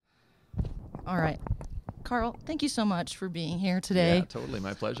All right. Carl, thank you so much for being here today. Yeah, totally.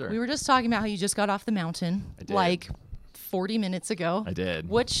 My pleasure. We were just talking about how you just got off the mountain I did. like 40 minutes ago. I did.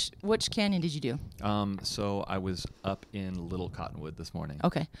 Which canyon did you do? So I was up in Little Cottonwood this morning.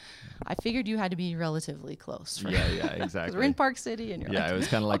 Okay. I figured you had to be relatively close. Yeah, Because exactly. we're in Park City and you're like, it was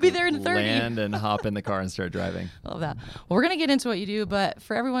kind of like I'll be there in 30. land and hop in the car and start driving. Love that. Well, we're going to get into what you do, but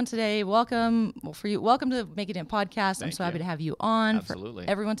for everyone today, welcome. Well, for you, welcome to Make It In podcast. I'm Thank so you. happy to have you on. Absolutely.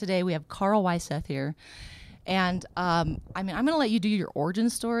 For everyone today, we have Carl Wyseth here. And I'm going to let you do your origin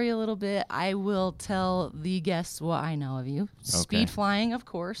story a little bit. I will tell the guests what I know of you. Speed flying, of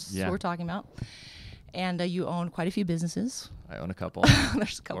course, Yeah. what we're talking about. And you own quite a few businesses. I own a couple.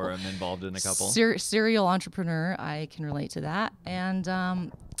 There's a couple. Or I'm involved in a couple. Serial entrepreneur. I can relate to that.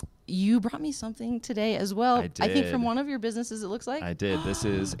 And you brought me something today as well. I think did. from one of your businesses, it looks like. I did. This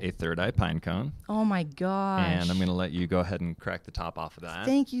is a third eye pine cone. Oh, my gosh. And I'm going to let you go ahead and crack the top off of that.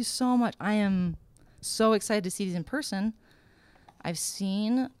 Thank you so much. I am so excited to see these in person. I've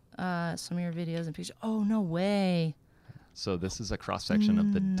seen some of your videos and pictures. Oh, no way. So this is a cross-section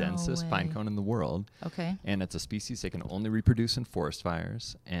of the No densest pine way. cone in the world. Okay. And it's a species they can only reproduce in forest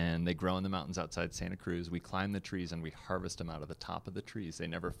fires. And they grow in the mountains outside Santa Cruz. We climb the trees and we harvest them out of the top of the trees. They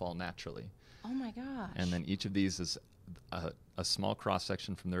never fall naturally. Oh, my gosh. And then each of these is a small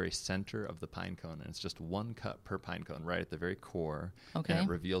cross-section from the very center of the pine cone. And it's just one cut per pine cone right at the very core. Okay. And it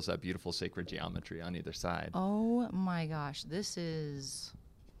reveals that beautiful sacred geometry on either side. Oh, my gosh. This is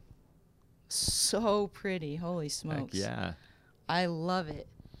so pretty. Holy Heck smokes. yeah. I love it.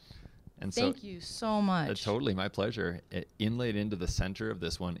 And Thank you so much. Totally, my pleasure. Inlaid into the center of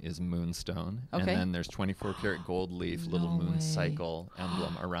this one is moonstone. Okay. And then there's 24 karat gold leaf, little No moon way. cycle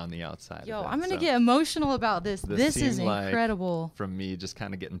emblem around the outside. Yo, of it. I'm going to So get emotional about this. This is seemed like, incredible. From me just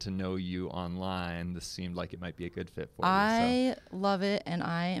kind of getting to know you online, this seemed like it might be a good fit for you. I love it, and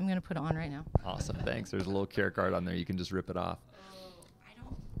I am going to put it on right now. So awesome. Thanks. There's a little care card on there. You can just rip it off.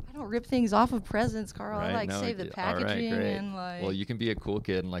 I don't rip things off of presents, Carl. I Right? save the All right, packaging great. and Well, you can be a cool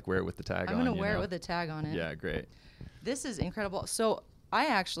kid and wear it with the tag on. I'm going to you wear know? it with a tag on it. Yeah, great. This is incredible. So I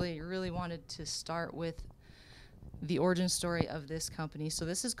actually really wanted to start with the origin story of this company. So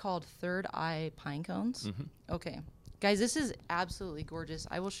this is called Third Eye Pine Cones. Mm-hmm. Okay. Guys, this is absolutely gorgeous.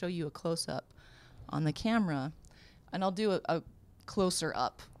 I will show you a close-up on the camera, and I'll do a closer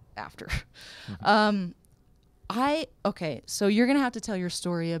up after. Okay, so you're going to have to tell your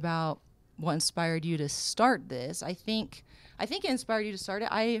story about what inspired you to start this. I think it inspired you to start it.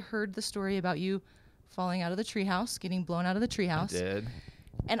 I heard the story about you falling out of the treehouse, getting blown out of the treehouse. I did.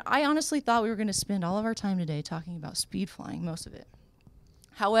 And I honestly thought we were going to spend all of our time today talking about speed flying, most of it.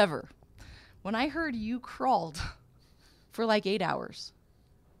 However, when I heard you crawled for like 8 hours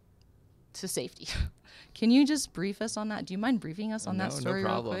to safety, can you just brief us on that? Do you mind briefing us on that No story real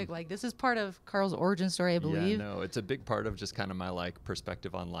problem. quick? Like, this is part of Carl's origin story, I believe. Yeah, no, it's a big part of just kind of my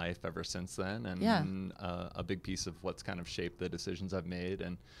perspective on life ever since then, and Yeah. a big piece of what's kind of shaped the decisions I've made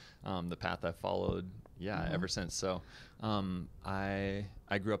and the path I've followed. Yeah, ever since. So, I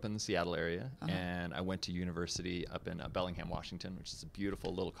grew up in the Seattle area, and I went to university up in Bellingham, Washington, which is a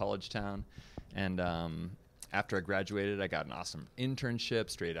beautiful little college town, and after I graduated, I got an awesome internship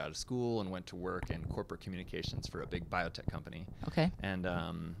straight out of school and went to work in corporate communications for a big biotech company. Okay. And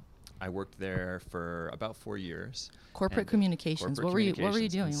I worked there for about 4 years. Corporate And communications. What were you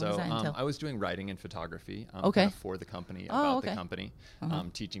communications. doing? And what so does that entail? I was doing writing and photography Okay. kind of for the company, Oh, about okay. the company,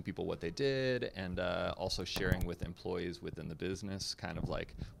 teaching people what they did, and also sharing with employees within the business kind of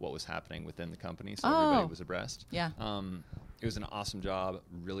like what was happening within the company, so everybody was abreast. Yeah. It was an awesome job,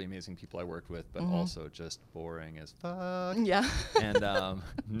 really amazing people I worked with, but also just boring as fuck. Yeah. And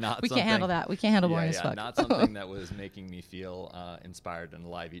not We can't handle that. We can't handle boring as fuck. Not something that was making me feel inspired and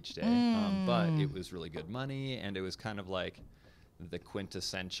alive each day. But it was really good money, and it was kind of like the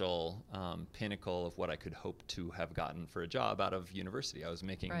quintessential pinnacle of what I could hope to have gotten for a job out of university. I was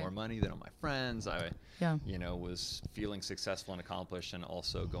making more money than all my friends. I, was feeling successful and accomplished, and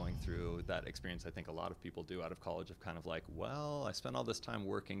also going through that experience I think a lot of people do out of college of kind of like, well, I spent all this time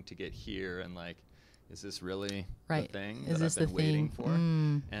working to get here, and like, is this really the thing that I've been waiting for?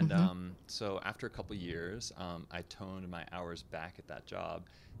 And so after a couple years, I toned my hours back at that job,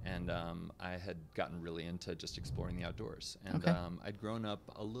 and I had gotten really into just exploring the outdoors. And I'd grown up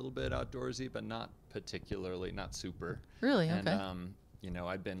a little bit outdoorsy, but not particularly, not super. Really? And, Okay.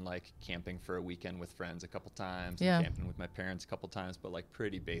 I'd been like camping for a weekend with friends a couple times, Yeah. and camping with my parents a couple times, but like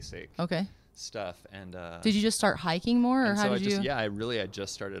pretty basic Okay. stuff. And Did you just start hiking more, or and how so did you? I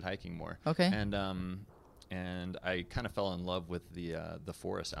just started hiking more. Okay. And I kind of fell in love with the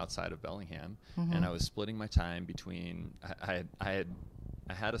forest outside of Bellingham, and I was splitting my time between I had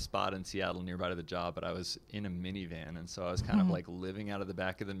I had a spot in Seattle nearby to the job, but I was in a minivan, and so I was kind of like living out of the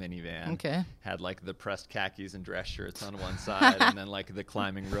back of the minivan. Okay. Had like the pressed khakis and dress shirts on one side, and then like the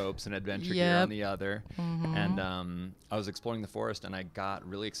climbing ropes and adventure gear on the other. And I was exploring the forest, and I got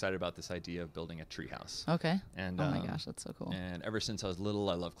really excited about this idea of building a treehouse. Okay. And oh my gosh, that's so cool. And ever since I was little,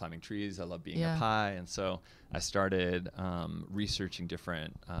 I love climbing trees. I love being up high, and so I started researching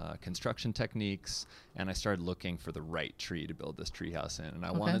different construction techniques, and I started looking for the right tree to build this treehouse in. And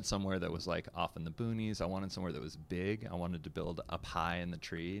I wanted somewhere that was like off in the boonies. I wanted somewhere that was big. I wanted to build up high in the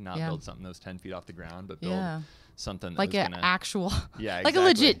tree, not build something that was 10 feet off the ground, but build something that like was an actual, like a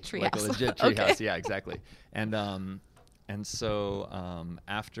legit treehouse. Like a legit treehouse, yeah, exactly. And so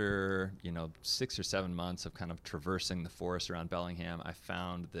after 6 or 7 months of kind of traversing the forest around Bellingham, I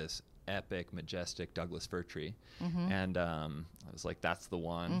found this epic, majestic Douglas fir tree. And I was like, that's the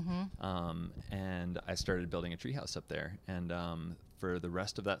one. And I started building a treehouse up there. And for the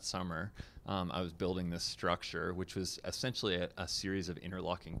rest of that summer, I was building this structure, which was essentially a series of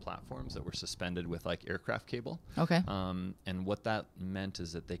interlocking platforms that were suspended with like aircraft cable. Okay. And what that meant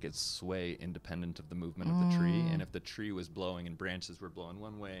is that they could sway independent of the movement of the tree. And if the tree was blowing and branches were blowing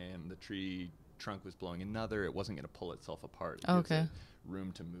one way and the tree trunk was blowing another, it wasn't going to pull itself apart. Okay.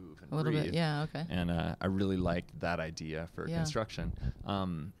 Room to move and a little breathe. bit, yeah, okay. And I really liked that idea for construction.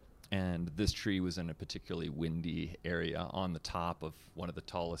 And this tree was in a particularly windy area on the top of one of the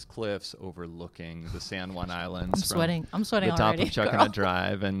tallest cliffs overlooking the San Juan Islands. I'm sweating the already. top of Chuckanut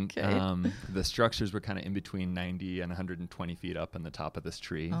Drive. And the structures were kind of in between 90 and 120 feet up in the top of this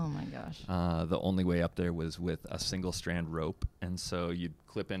tree. Oh, my gosh. The only way up there was with a single strand rope. And so you'd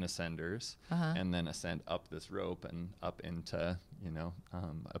clip in ascenders and then ascend up this rope and up into,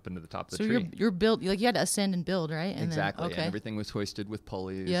 up into the top of the tree. So you're built, like you had to ascend and build, right? And exactly. Then, And everything was hoisted with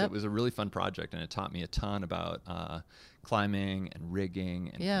pulleys. It was a really fun project, and it taught me a ton about climbing and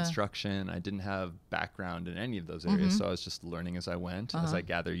rigging and construction. I didn't have background in any of those areas, so I was just learning as I went, as I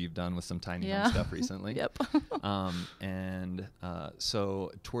gather you've done with some tiny home stuff recently. Yep.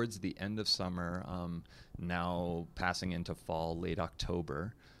 So towards the end of summer, now passing into fall, late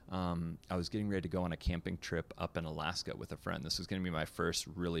October, I was getting ready to go on a camping trip up in Alaska with a friend. This was going to be my first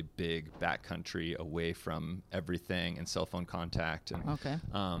really big backcountry away from everything and cell phone contact.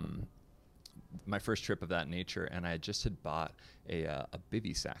 And, my first trip of that nature, and I had bought a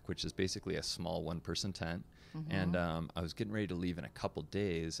bivy sack, which is basically a small one-person tent. And I was getting ready to leave in a couple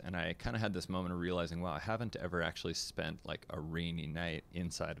days, and I kind of had this moment of realizing, wow, I haven't ever actually spent like a rainy night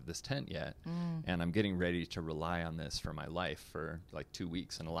inside of this tent yet. And I'm getting ready to rely on this for my life for like 2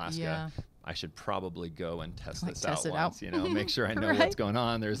 weeks in Alaska. I should probably go and test this out once, make sure I know what's going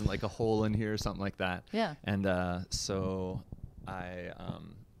on. There isn't like a hole in here or something like that. Yeah. And so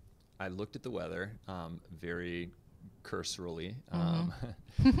I looked at the weather very cursorily,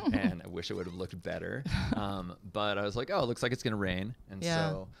 and I wish it would have looked better. But I was like, oh, it looks like it's going to rain. And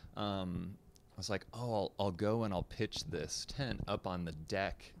so I was like, oh, I'll go and I'll pitch this tent up on the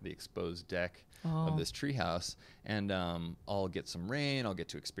deck, the exposed deck of this treehouse, and I'll get some rain. I'll get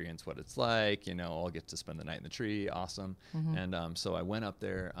to experience what it's like. I'll get to spend the night in the tree. Awesome. And so I went up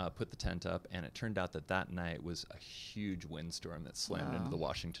there, put the tent up, and it turned out that night was a huge windstorm that slammed into the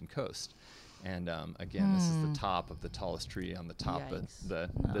Washington coast. And again, this is the top of the tallest tree on the top of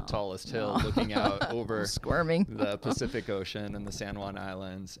the tallest hill, looking out over squirming the Pacific Ocean and the San Juan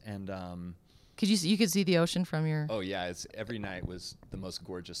Islands. And you could see the ocean from your... Oh yeah, every night was the most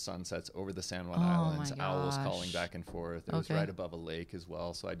gorgeous sunsets over the San Juan Islands. Owls calling back and forth. It was right above a lake as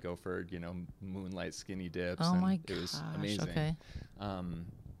well, so I'd go for moonlight skinny dips. Oh my gosh, it was amazing. Okay.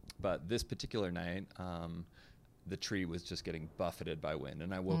 But this particular night, the tree was just getting buffeted by wind,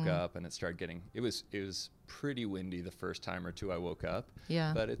 and I woke up and it started getting, it was pretty windy the first time or two I woke up.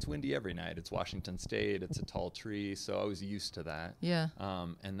 Yeah. But it's windy every night. It's Washington State. It's a tall tree, so I was used to that. Yeah.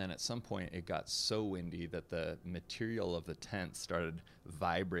 And then at some point it got so windy that the material of the tent started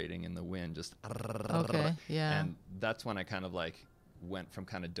vibrating in the wind, just. Okay. Yeah. And that's when I kind of like went from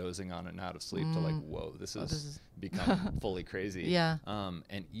kind of dozing on and out of sleep to like, whoa, this is become fully crazy. Yeah.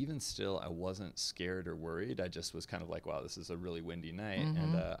 And even still, I wasn't scared or worried. I just was kind of like, wow, this is a really windy night.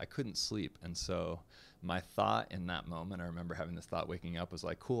 And I couldn't sleep. And so my thought in that moment, I remember having this thought waking up, was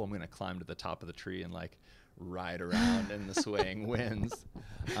like, cool, I'm going to climb to the top of the tree and like ride around in the swaying winds.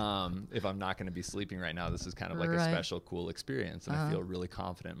 If I'm not going to be sleeping right now, this is kind of like a special, cool experience. And I feel really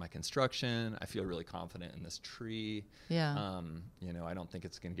confident in my construction. I feel really confident in this tree. Yeah. I don't think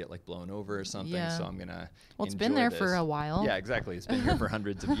it's going to get like blown over or something. Yeah. So I'm going to Well, it's been there for a while. Yeah, exactly. It's been here for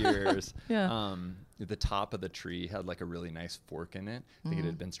hundreds of years. Yeah. the top of the tree had like a really nice fork in it. I think it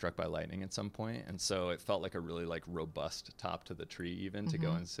had been struck by lightning at some point, and so it felt like a really like robust top to the tree even to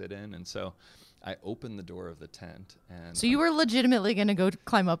go and sit in. And so I opened the door of the tent, and So you were legitimately going to go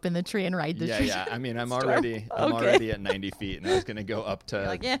climb up in the tree and ride the tree? yeah. I mean, I'm storm? already at 90 feet, and I was gonna go up to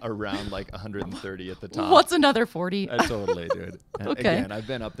like, yeah. around like 130 at the top. What's another 40? Totally, dude. And Okay. Again, I've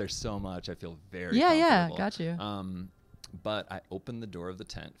been up there so much. I feel very Yeah, comfortable. got you. But I opened the door of the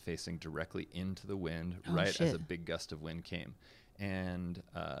tent facing directly into the wind Oh, right as shit. a big gust of wind came. And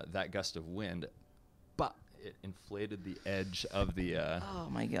that gust of wind, it inflated the edge of the Oh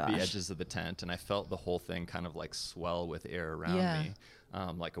my gosh. the edges of the tent, and I felt the whole thing kind of like swell with air around Yeah. me,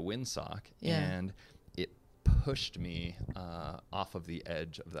 like a windsock. Yeah. And it pushed me off of the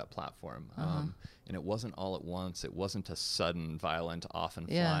edge of that platform. And it wasn't all at once. It wasn't a sudden, violent off and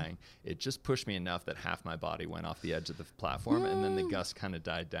Yeah. flying. It just pushed me enough that half my body went off the edge of the platform, and then the gust kind of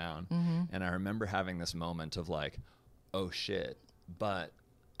died down. And I remember having this moment of like, oh shit, but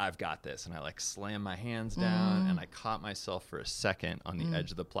I've got this. And I like slammed my hands down, and I caught myself for a second on the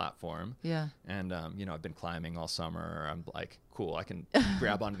edge of the platform. Yeah. And, I've been climbing all summer. I'm like, cool, I can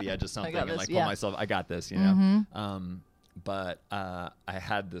grab onto the edge of something got and this, like yeah. pull myself. I got this, you know? But I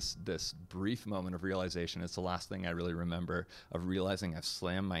had this brief moment of realization. It's the last thing I really remember of realizing I've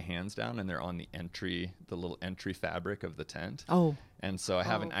slammed my hands down, and they're on the little entry fabric of the tent. Oh. And so I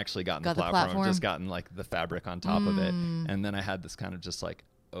haven't actually gotten Got the the platform. I've platform. just gotten like the fabric on top of it. And then I had this kind of just like,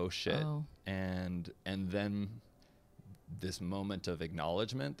 oh shit. Oh. And then this moment of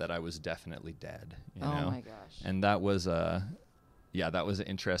acknowledgement that I was definitely dead, you Oh know? my gosh. And that was that was an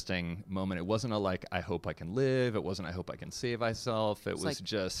interesting moment. It wasn't a like, I hope I can live. It wasn't, I hope I can save myself. It was like-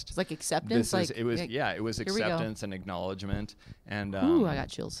 just, It's like acceptance. it was here we go. acceptance and acknowledgement. And, Ooh, I got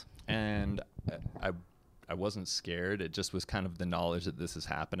chills. and I wasn't scared. It just was kind of the knowledge that this is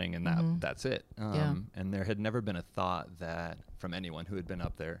happening, and that's it. Yeah. And there had never been a thought that from anyone who had been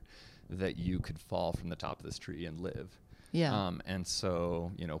up there that you could fall from the top of this tree and live. Yeah. And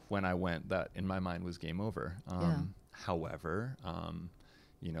so, when I went, that in my mind was game over. Yeah. However,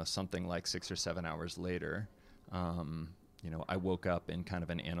 something like 6 or 7 hours later, I woke up in kind of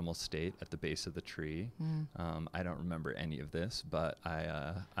an animal state at the base of the tree. I don't remember any of this, but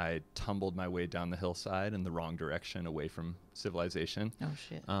I tumbled my way down the hillside in the wrong direction, away from civilization. Oh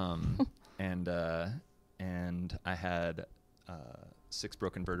shit. And I had 6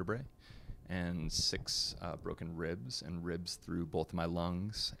 broken vertebrae and 6 broken ribs, and ribs through both my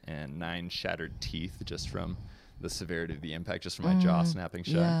lungs, and 9 shattered teeth just from the severity of the impact, just from my jaw snapping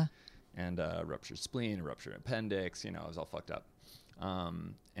shut. Yeah. And ruptured spleen, ruptured appendix. I was all fucked up.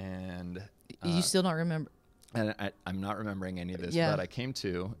 And You still don't remember? and I'm not remembering any of this, Yeah. but I came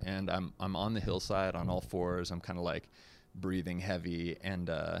to, and I'm on the hillside on all fours. I'm kind of like breathing heavy, and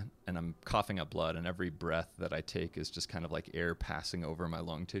I'm coughing up blood, and every breath that I take is just kind of like air passing over my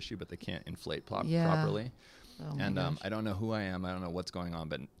lung tissue, but they can't inflate Yeah. properly. Oh my And gosh. I don't know who I am. I don't know what's going on,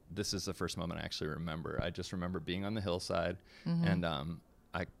 but this is the first moment I actually remember. I just remember being on the hillside, and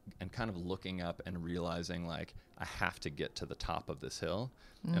and kind of looking up and realizing like I have to get to the top of this hill.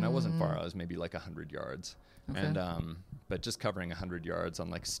 And I wasn't far. I was maybe like 100 yards. Okay. And but just covering 100 yards on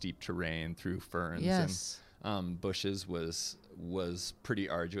like steep terrain through ferns Yes. and bushes was pretty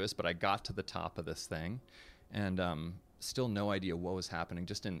arduous. But I got to the top of this thing, and still no idea what was happening.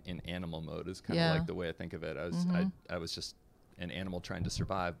 Just in animal mode is kind of Yeah. like the way I think of it. I was just an animal trying to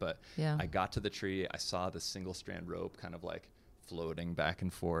survive. But Yeah. I got to the tree. I saw the single strand rope kind of like floating back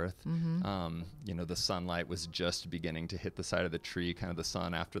and forth. The sunlight was just beginning to hit the side of the tree, kind of the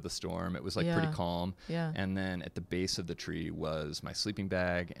sun after the storm. It was like pretty Yeah. calm. Yeah. And then at the base of the tree was my sleeping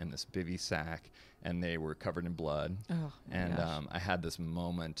bag and this bivy sack, and they were covered in blood. Oh my And gosh. I had this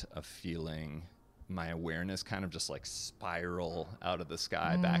moment of feeling my awareness kind of just like spiral out of the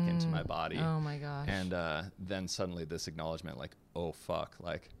sky back into my body. Oh my gosh. And then suddenly this acknowledgement, like, oh fuck,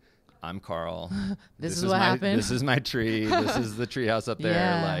 like I'm Carl. This is what happened. This is my tree. This is the tree house up there.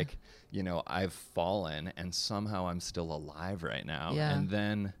 Yeah. Like, I've fallen, and somehow I'm still alive right now. Yeah. And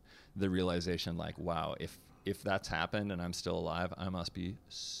then the realization, like, wow, if that's happened and I'm still alive, I must be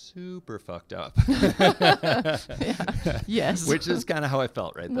super fucked up. Yes. Which is kind of how I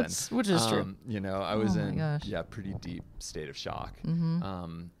felt right then. Which is true. I was Oh my in gosh. pretty deep state of shock.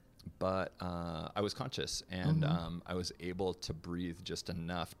 Mm-hmm. But I was conscious, and I was able to breathe just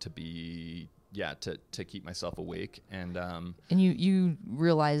enough to be to keep myself awake, and you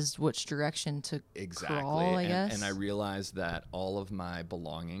realized which direction to exactly. crawl, I guess. And I realized that all of my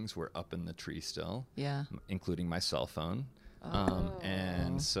belongings were up in the tree still, Yeah. including my cell phone.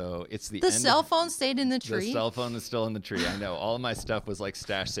 And so it's the The end cell phone stayed in the tree? The cell phone is still in the tree. I know. All of my stuff was like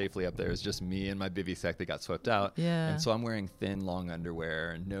stashed safely up there. It was just me and my bivy sack that got swept out. Yeah. And so I'm wearing thin, long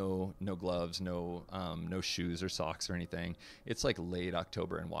underwear, no gloves, no shoes or socks or anything. It's like late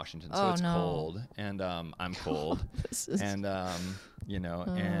October in Washington, so it's cold, and I'm cold. And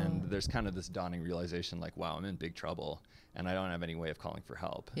and there's kind of this dawning realization, like, wow, I'm in big trouble, and I don't have any way of calling for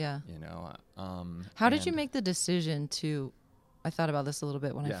help. Yeah. How did you make the decision to? I thought about this a little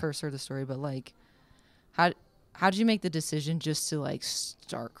bit when I first heard the story, but like, how did you make the decision just to like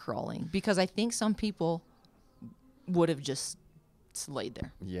start crawling? Because I think some people would have just laid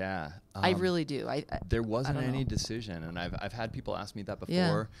there. Yeah, I really do. There wasn't any decision, and I've had people ask me that before.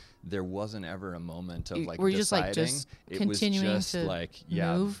 Yeah. There wasn't ever a moment of like were you deciding. just it continuing was just to like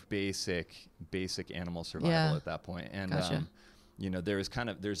move? basic animal survival at that point. And gotcha.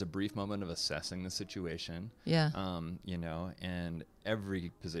 There's a brief moment of assessing the situation. Yeah. And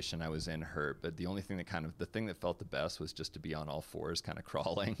every position I was in hurt, but the only thing the thing that felt the best was just to be on all fours, kind of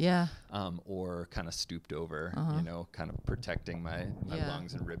crawling. Yeah. Or kind of stooped over, kind of protecting my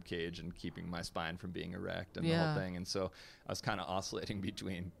lungs and rib cage and keeping my spine from being erect and the whole thing. And so I was kind of oscillating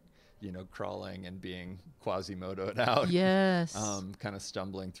between crawling and being Quasimodo'd out. Yes. Kind of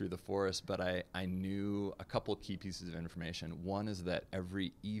stumbling through the forest. But I knew a couple key pieces of information. One is that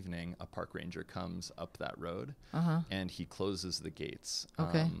every evening a park ranger comes up that road and he closes the gates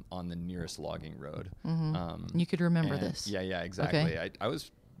on the nearest logging road. Mm-hmm. You could remember this. Yeah, exactly. Okay. I was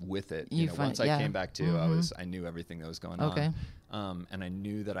with it. Once I came back to, I knew everything that was going on. And I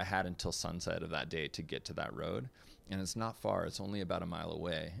knew that I had until sunset of that day to get to that road. And it's not far. It's only about a mile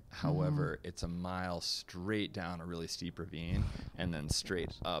away. However, it's a mile straight down a really steep ravine and then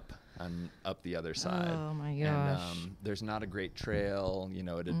straight up and up the other side. Oh, my gosh. And there's not a great trail.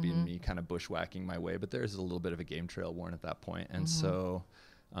 It'd be me kind of bushwhacking my way, but there's a little bit of a game trail worn at that point. And so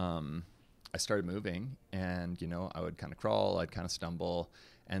I started moving, and, I would kind of crawl, I'd kind of stumble,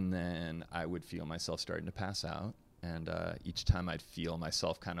 and then I would feel myself starting to pass out. And each time I'd feel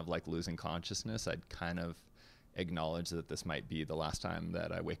myself kind of like losing consciousness, I'd kind of acknowledge that this might be the last time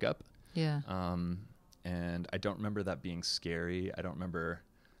that I wake up. Yeah. And I don't remember that being scary. I don't remember,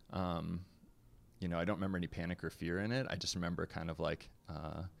 I don't remember any panic or fear in it. I just remember kind of like,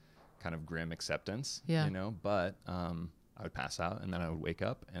 kind of grim acceptance, but I would pass out, and then I would wake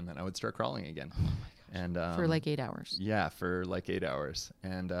up, and then I would start crawling again. Oh my gosh. And for like 8 hours. Yeah, for like 8 hours.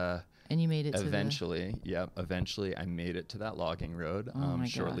 And you made it eventually I made it to that logging road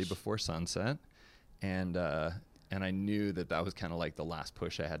shortly before sunset. And I knew that was kind of like the last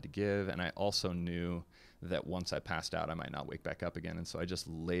push I had to give. And I also knew that once I passed out, I might not wake back up again. And so I just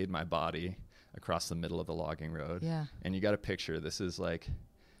laid my body across the middle of the logging road. Yeah. And you got to picture, this is like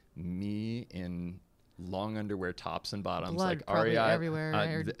me in long underwear, tops and bottoms, blood like REI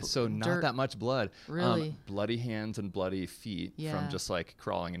everywhere. So not dirt. that much blood. Really? Bloody hands and bloody feet from just like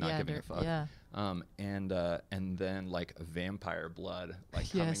crawling and not giving a fuck. Yeah. And then like vampire blood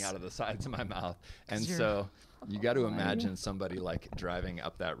like coming out of the sides of my mouth. And so you got to imagine somebody like driving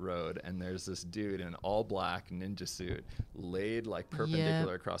up that road, and there's this dude in an all black ninja suit laid like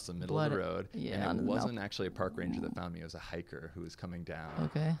perpendicular across the middle of the road. Yeah, and it wasn't actually a park ranger that found me. It was a hiker who was coming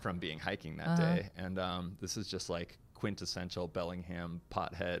down from being hiking that day. And this is just like quintessential Bellingham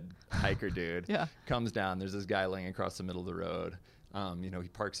pothead hiker dude. Comes down, there's this guy laying across the middle of the road. He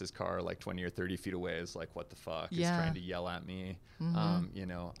parks his car like 20 or 30 feet away. Is like, what the fuck? He's trying to yell at me.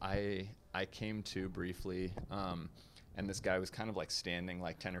 I came to briefly, and this guy was kind of like standing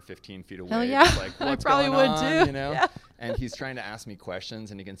like 10 or 15 feet away. Hell yeah. Just like, what's I probably going would on? too. Yeah. And he's trying to ask me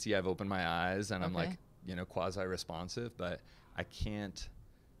questions, and you can see I've opened my eyes, and I'm like, quasi-responsive, but I can't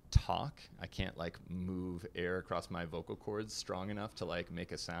talk. I can't like move air across my vocal cords strong enough to like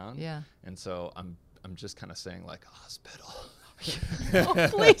make a sound. Yeah. And so I'm just kind of saying like, hospital. Oh,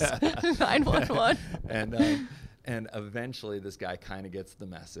 please. 911. And eventually this guy kind of gets the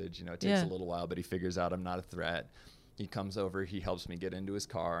message. It takes a little while, but he figures out I'm not a threat. He comes over, he helps me get into his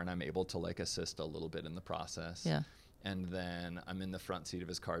car, and I'm able to like assist a little bit in the process. Yeah. And then I'm in the front seat of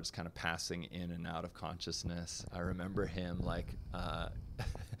his car, just kind of passing in and out of consciousness. I remember him like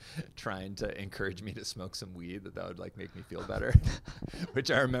trying to encourage me to smoke some weed, that would like make me feel better, which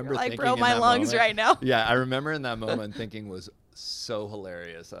I remember thinking bro, my lungs moment, right now. Yeah, I remember in that moment thinking was so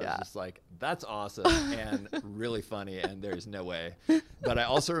hilarious. I was just like, that's awesome and really funny, and there's no way. But I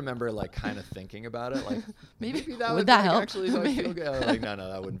also remember like kind of thinking about it, like maybe that would that help? Actually feel good. I was like, no,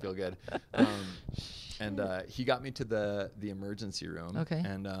 that wouldn't feel good. And he got me to the emergency room. Okay.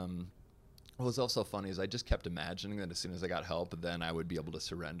 And what was also funny is I just kept imagining that as soon as I got help, then I would be able to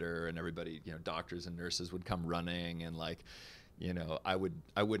surrender, and everybody, doctors and nurses would come running, and like you know, I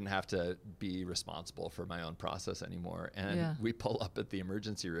wouldn't have to be responsible for my own process anymore. And we pull up at the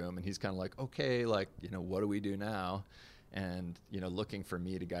emergency room, and he's kind of like, okay, like, you know, what do we do now? And, you know, looking for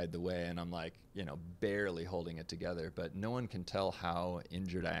me to guide the way. And I'm like, you know, barely holding it together, but no one can tell how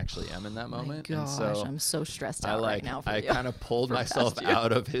injured I actually am in that moment. My gosh, and so I'm so stressed out right now. I kind of pulled myself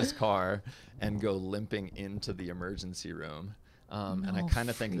out of his car and go limping into the emergency room. And I kind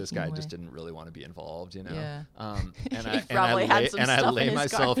of think this guy just didn't really want to be involved, you know. Yeah. I lay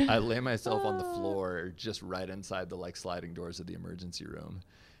myself on the floor just right inside the like sliding doors of the emergency room.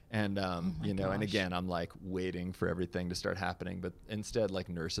 And, you know, and again, I'm like waiting for everything to start happening. But instead, like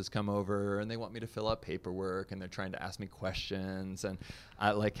nurses come over and they want me to fill out paperwork and they're trying to ask me questions. And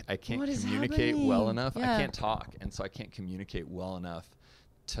I can't communicate well enough. I can't talk. And so I can't communicate well enough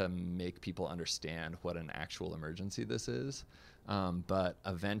to make people understand what an actual emergency this is. But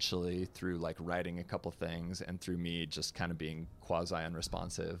eventually, through like writing a couple things and through me just kind of being quasi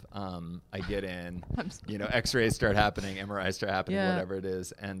unresponsive, I get in, you know, x-rays start happening, MRIs start happening, whatever it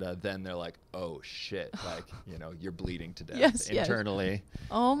is. And then they're like, oh shit, like, you know, you're bleeding to death internally.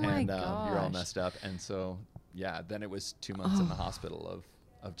 Oh my and, gosh. you're all messed up. And so, yeah, then it was 2 months in the hospital of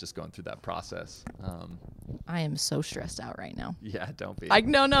just going through that process. I am so stressed out right now. Yeah, don't be.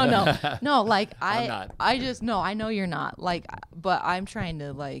 No. No, like I'm not. I know you're not. Like, but I'm trying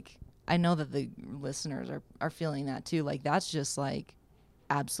to like, I know that the listeners are feeling that too. Like, that's just like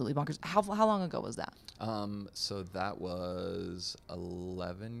absolutely bonkers. How long ago was that? So that was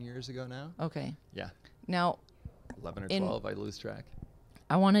 11 years ago now. Okay. Yeah. Now, 11 or 12, I lose track.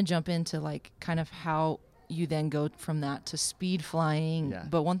 I want to jump into like kind of how you then go from that to speed flying. Yeah.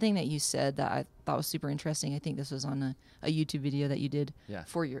 But one thing that you said that I thought was super interesting, I think this was on a YouTube video that you did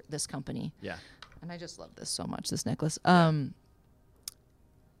for this company. Yeah. And I just love this so much, this necklace.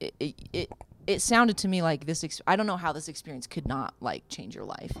 It sounded to me like this, I don't know how this experience could not like change your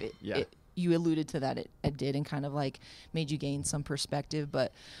life. You alluded to that it did, and kind of like made you gain some perspective,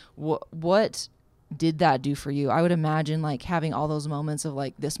 but what did that do for you? I would imagine like having all those moments of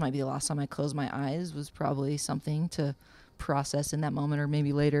like, this might be the last time I close my eyes was probably something to process in that moment or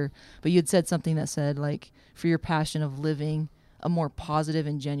maybe later. But you had said something that said like, for your passion of living a more positive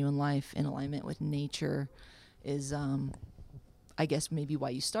and genuine life in alignment with nature is, I guess maybe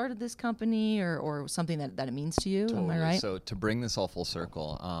why you started this company or something that it means to you. Totally. Am I right? So to bring this all full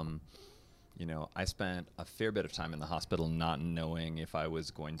circle, you know, I spent a fair bit of time in the hospital not knowing if I was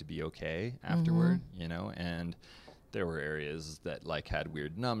going to be okay afterward, you know, and there were areas that like had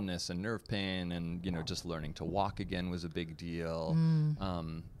weird numbness and nerve pain, and, you know, just learning to walk again was a big deal.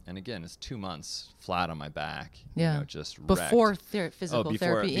 And again, it's 2 months flat on my back, you know, just before physical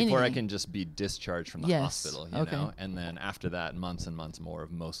therapy. Before I can just be discharged from the hospital, you know, and then after that, months and months more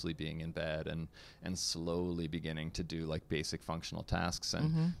of mostly being in bed and slowly beginning to do like basic functional tasks.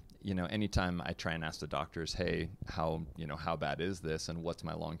 And you know, anytime I try and ask the doctors, hey, how bad is this and what's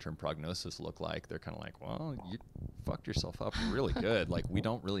my long-term prognosis look like? They're kind of like, well, you fucked yourself up really good. Like, we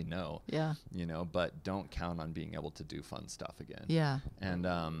don't really know. Yeah. You know, but don't count on being able to do fun stuff again. Yeah. And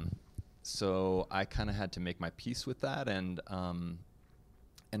so I kind of had to make my peace with that, and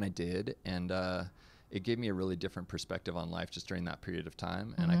I did, and it gave me a really different perspective on life just during that period of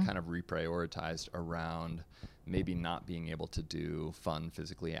time, and I kind of reprioritized around maybe not being able to do fun,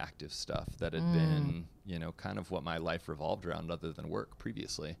 physically active stuff that had been, you know, kind of what my life revolved around other than work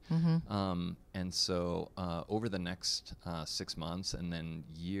previously. And so over the next 6 months and then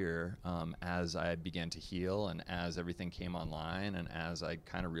year, as I began to heal and as everything came online and as I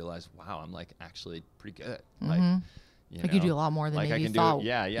kind of realized, wow, I'm like actually pretty good. You do a lot more than maybe you thought.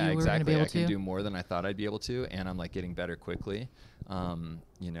 Yeah, exactly. I can do more than I thought I'd be able to, and I'm like getting better quickly.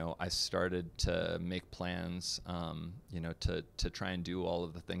 You know, I started to make plans, you know, to try and do all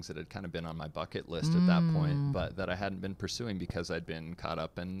of the things that had kind of been on my bucket list at that point, but that I hadn't been pursuing because I'd been caught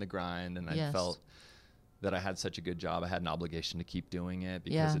up in the grind, and I felt that I had such a good job. I had an obligation to keep doing it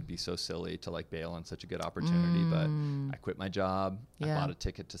because it'd be so silly to like bail on such a good opportunity. But I quit my job. I bought a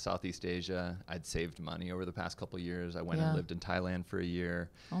ticket to Southeast Asia. I'd saved money over the past couple of years. I went and lived in Thailand for a year.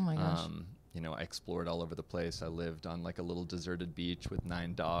 Oh my gosh. You know, I explored all over the place. I lived on like a little deserted beach with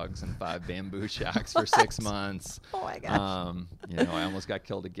 9 dogs and 5 bamboo shacks for 6 months. Oh my gosh. You know, I almost got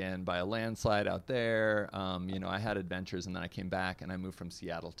killed again by a landslide out there. You know, I had adventures, and then I came back and I moved from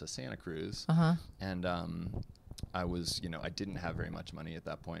Seattle to Santa Cruz. And I was, you know, I didn't have very much money at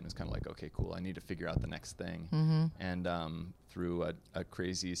that point. It was kind of like, okay, cool, I need to figure out the next thing. And through a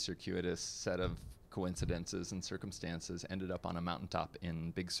crazy circuitous set of coincidences and circumstances, ended up on a mountaintop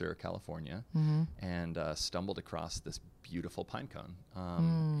in Big Sur, California, and stumbled across this beautiful pine cone.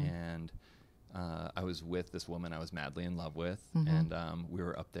 And I was with this woman I was madly in love with, Mm-hmm. and we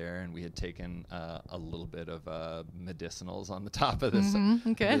were up there, and we had taken a little bit of medicinals on the top of this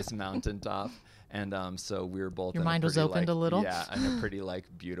Okay. this mountaintop, and so we were both Your in a mind was pretty, opened a little? yeah, in a pretty like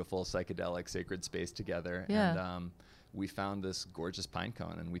beautiful psychedelic sacred space together, Yeah. and we found this gorgeous pine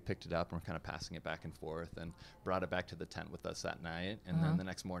cone, and we picked it up and we're kind of passing it back and forth, and brought it back to the tent with us that night, and then the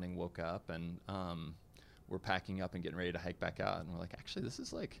next morning woke up, and we're packing up and getting ready to hike back out, and we're like, actually, this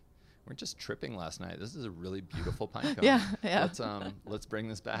is like, we're just tripping last night. This is a really beautiful pine cone. Yeah, yeah. Let's bring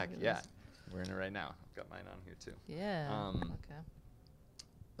this back. Look at Yeah, this. we're in it right now. I've got mine on here too. Yeah. Okay.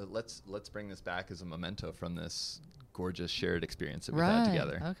 But let's bring this back as a memento from this gorgeous shared experience that we've Right. had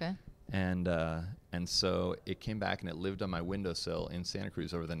together. Okay. And so it came back and it lived on my windowsill in Santa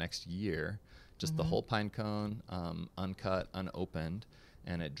Cruz over the next year, just the whole pine cone, uncut, unopened,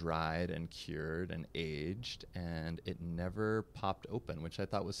 and it dried and cured and aged, and it never popped open, which I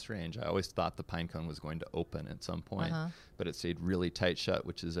thought was strange. I always thought the pine cone was going to open at some point, but it stayed really tight shut,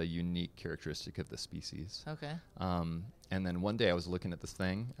 which is a unique characteristic of the species. Okay. And then one day I was looking at this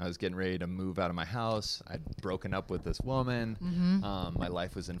thing. I was getting ready to move out of my house. I'd broken up with this woman. My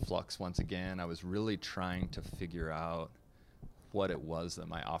life was in flux once again. I was really trying to figure out what it was that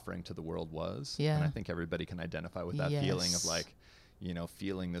my offering to the world was. Yeah. And I think everybody can identify with that feeling of Yes. like, you know,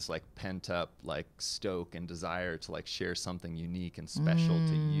 feeling this like pent up like stoke and desire to like share something unique and special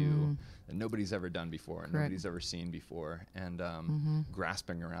to you that nobody's ever done before and nobody's ever seen before, and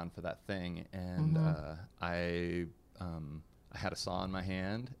grasping around for that thing. And I had a saw in my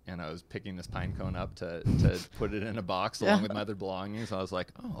hand, and I was picking this pine cone up to put it in a box along with my other belongings. I was like,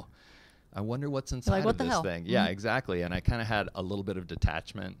 oh, I wonder what's inside what of the this hell? thing. Yeah, exactly. And I kind of had a little bit of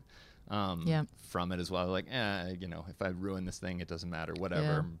detachment Yeah. from it as well. Like, you know, if I ruin this thing, it doesn't matter, whatever.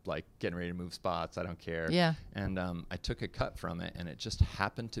 Yeah. I'm like getting ready to move spots. I don't care. Yeah. And I took a cut from it, and it just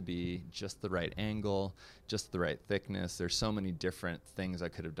happened to be just the right angle, just the right thickness. There's so many different things I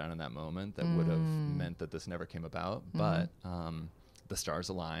could have done in that moment that would have meant that this never came about. But the stars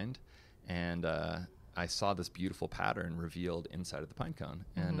aligned, and I saw this beautiful pattern revealed inside of the pine cone.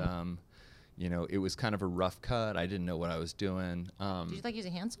 And you know, it was kind of a rough cut. I didn't know what I was doing. Did you like use a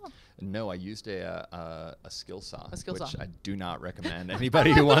handsaw? No, I used a skill saw, A skill which saw. I do not recommend.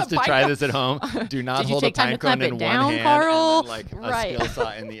 Anybody who wants to try this at home, do not Did you hold a take time pine to clamp cone in it down, one hand Carl? and then like Right. a skill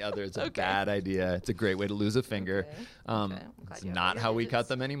saw in the other. It's a bad idea. It's a great way to lose a finger. Okay. I'm glad It's you have not your how we digits. cut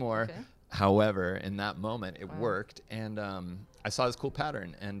them anymore. Okay. However, in that moment, it worked, and I saw this cool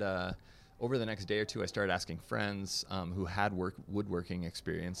pattern. And over the next day or two, I started asking friends who had woodworking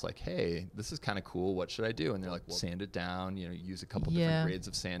experience, like, "Hey, this is kind of cool. What should I do?" And they're like, "Well, sand it down. You know, use a couple Yeah. different grades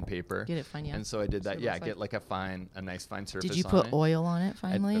of sandpaper." Get it fine, yeah. And so I did that. what it Yeah, looks get like. like a nice fine surface. Did you on put it. oil on it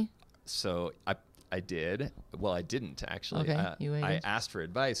finally? So I did. Well, I didn't actually. Okay, you I waited. asked for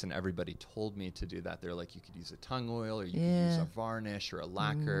advice, and everybody told me to do that. They're like, you could use a tongue oil, or you could use Yeah. a varnish or a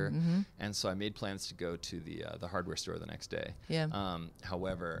lacquer. And so I made plans to go to the hardware store the next day. Yeah.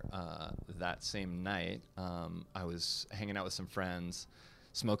 However, that same night, I was hanging out with some friends,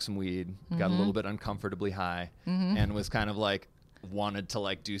 smoked some weed, got a little bit uncomfortably high, and was kind of like wanted to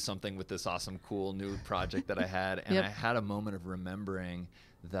like do something with this awesome, cool new project that I had. And Yep. I had a moment of remembering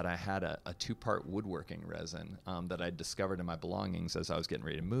that I had a two-part woodworking resin that I'd discovered in my belongings as I was getting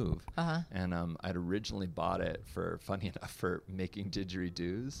ready to move. And I'd originally bought it for, funny enough, for making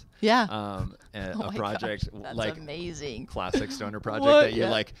didgeridoos. Yeah. A Oh my project gosh, that's like amazing. classic stoner project What? that you Yeah.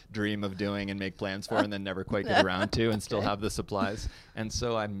 like dream of doing and make plans for and then never quite get around to and still have the supplies. And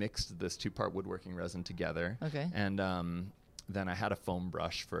so I mixed this two-part woodworking resin together. Okay. And then I had a foam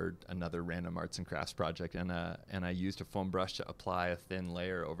brush for another random arts and crafts project, and I used a foam brush to apply a thin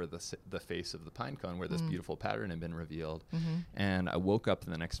layer over the face of the pine cone where this beautiful pattern had been revealed. And I woke up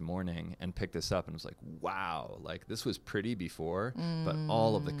the next morning and picked this up and was like, wow, like this was pretty before, but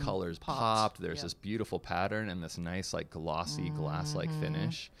all of the colors popped. There's Yep. this beautiful pattern and this nice like glossy glass-like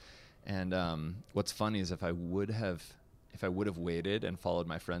finish. And what's funny is if I would have waited and followed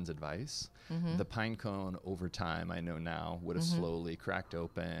my friend's advice, the pine cone over time, I know now, would have slowly cracked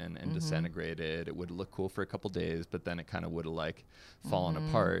open and disintegrated. It would look cool for a couple days, but then it kind of would have like fallen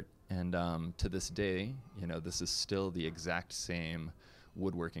apart. And to this day, you know, this is still the exact same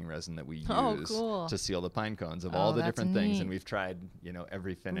woodworking resin that we use cool. to seal the pine cones of all the that's different things. neat. And we've tried, you know,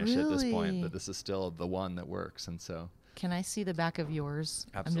 every finish at this point, Really? but this is still the one that works. And so, Can I see the back of yours?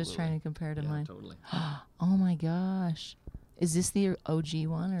 I'm just Absolutely. trying to compare to yeah, mine. totally. Oh my gosh. Is this the OG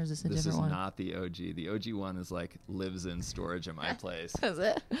one or is this a This different is one? not the OG. The OG one is like lives in storage at my place. Is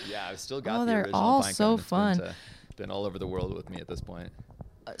it? Yeah, I've still got Oh, the they're original all pine so cone. It's fun. been all over the world with me at this point.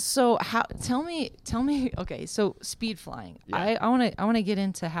 So how? Tell me. Okay, so speed flying. Yeah. I want to get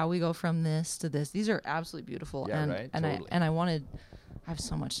into how we go from this to this. These are absolutely beautiful, Yeah, and right? and Totally. I have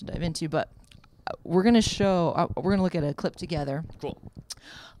so much to dive into, but we're gonna look at a clip together Cool.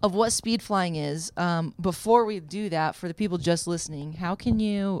 of what speed flying is. Before we do that, for the people just listening, how can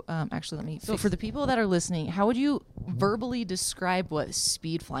you actually let me? So for the people that are listening, how would you verbally describe what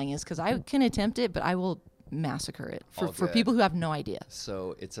speed flying is? Because I can attempt it, but I will massacre it All for good. people who have no idea.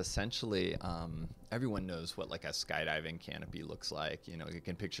 So it's essentially everyone knows what like a skydiving canopy looks like. You know, you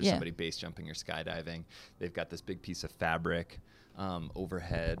can picture Yeah. somebody base jumping or skydiving. They've got this big piece of fabric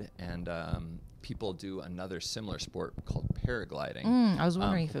overhead, and people do another similar sport called paragliding. I was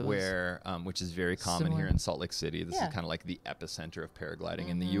wondering if it was where which is very common similar. here in Salt Lake City. This Yeah. is kind of like the epicenter of paragliding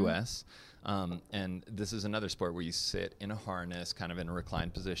in the U.S. And this is another sport where you sit in a harness, kind of in a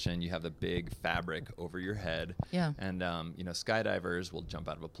reclined position. You have the big fabric over your head. Yeah. And you know, skydivers will jump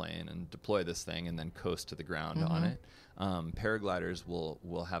out of a plane and deploy this thing and then coast to the ground on it. Paragliders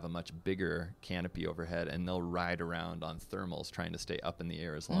will have a much bigger canopy overhead, and they'll ride around on thermals, trying to stay up in the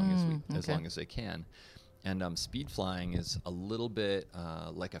air as long as okay. long as they can. And speed flying is a little bit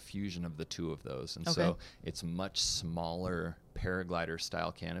like a fusion of the two of those. And so it's much smaller paraglider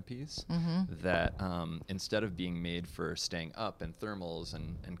style canopies that instead of being made for staying up in thermals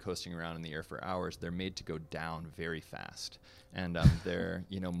and coasting around in the air for hours, they're made to go down very fast. And they're,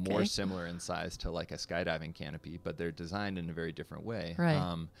 you know, more similar in size to like a skydiving canopy, but they're designed in a very different way.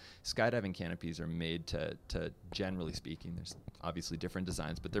 Right. Skydiving canopies are made to generally speaking, there's obviously different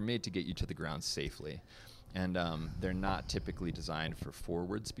designs, but they're made to get you to the ground safely. And they're not typically designed for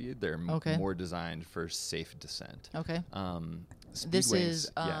forward speed. They're more designed for safe descent. Okay. Speed This wings,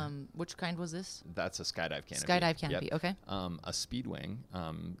 is which kind was this? that's a skydive canopy. Skydive canopy. Yep. Okay. A speed wing,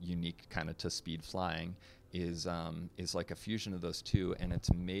 unique kind of to speed flying, is like a fusion of those two, and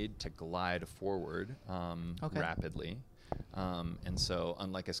it's made to glide forward rapidly. And so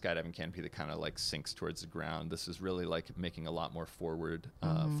unlike a skydiving canopy that kind of like sinks towards the ground, this is really like making a lot more forward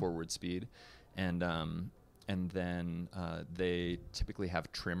speed. And then they typically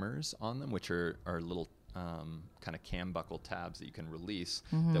have trimmers on them, which are little kind of cam buckle tabs that you can release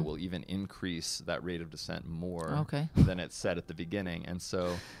that will even increase that rate of descent more than it's set at the beginning. And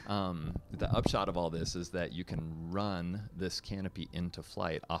so the upshot of all this is that you can run this canopy into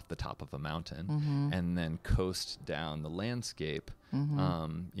flight off the top of a mountain and then coast down the landscape,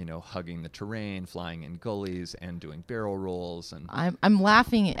 you know, hugging the terrain, flying in gullies, and doing barrel rolls. And I'm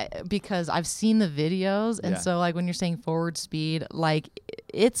laughing because I've seen the videos, and Yeah. so like when you're saying forward speed, like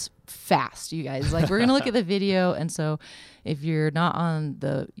it's fast, you guys. Like we're gonna look at the video, and so if you're not on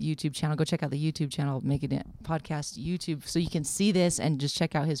the YouTube channel, go check out the YouTube channel, Making It Podcast YouTube, so you can see this and just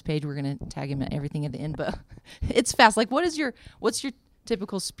check out his page. We're gonna tag him and everything at the end, but it's fast. Like what's your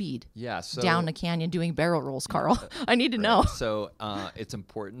typical speed so down a canyon doing barrel rolls, Carl? I need to know. So it's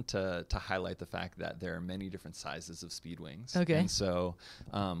important to highlight the fact that there are many different sizes of speed wings. Okay. And so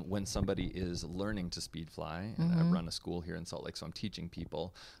when somebody is learning to speed fly, and I run a school here in Salt Lake, so I'm teaching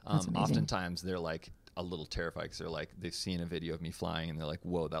people, That's amazing. oftentimes they're like a little terrified because they're like, they've seen a video of me flying and they're like,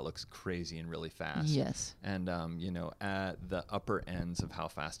 whoa, that looks crazy and really fast. Yes. And, you know, at the upper ends of how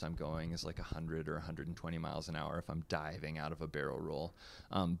fast I'm going is like 100 or 120 miles an hour if I'm diving out of a barrel roll.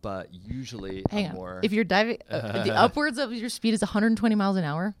 But usually Hang I'm on. more... If you're diving, the upwards of your speed is 120 miles an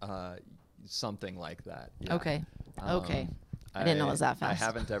hour. something like that. Yeah. Okay. Okay. I didn't know it was that fast. I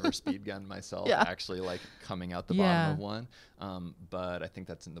haven't ever speed gunned myself, Yeah. actually, like coming out the Yeah. bottom of one. But I think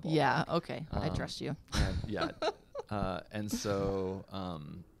that's in the ballpark. Yeah. Okay. I trust you. And, yeah. And so,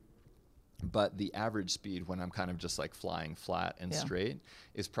 but the average speed when I'm kind of just like flying flat and straight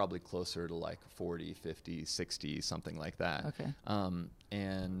is probably closer to like 40, 50, 60, something like that. Okay.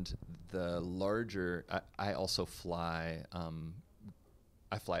 And the larger, I also fly,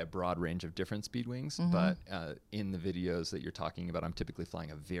 I fly a broad range of different speed wings, but in the videos that you're talking about, I'm typically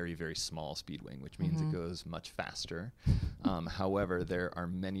flying a very, very small speed wing, which means it goes much faster. However, there are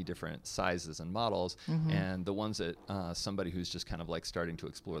many different sizes and models, and the ones that somebody who's just kind of like starting to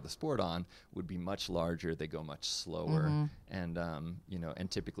explore the sport on would be much larger. They go much slower, and you know,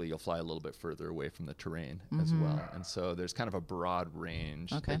 and typically you'll fly a little bit further away from the terrain as well. And so there's kind of a broad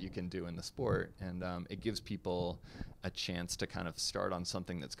range that you can do in the sport, and it gives people a chance to kind of start on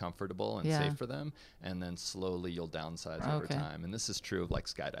something that's comfortable and safe for them, and then slowly you'll downsize over time. And this is true of like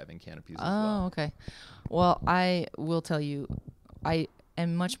skydiving canopies as well. Oh, okay. Well, I will tell you, I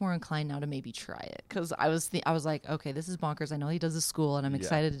am much more inclined now to maybe try it, because I was like, okay, this is bonkers. I know he does the school, and I'm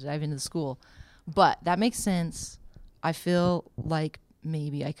excited to dive into the school, but that makes sense. I feel like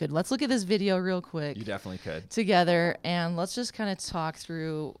maybe I could. Let's look at this video real quick. You definitely could. Together, and let's just kind of talk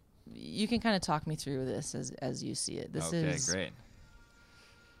through. You can kind of talk me through this as you see it. This is great.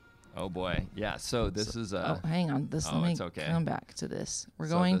 Oh boy, yeah. So this is a. Oh, hang on. Let me it's okay. come back to this. We're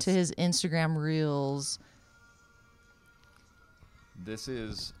So going to his Instagram Reels. This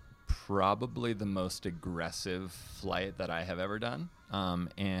is probably the most aggressive flight that I have ever done.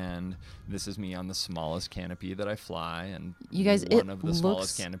 And this is me on the smallest canopy that I fly, and you guys, one of the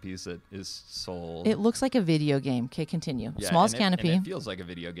smallest canopies that is sold. It looks like a video game. Okay, continue. Yeah, Smallest and canopy. It feels like a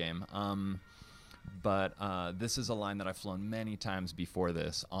video game. But this is a line that I've flown many times before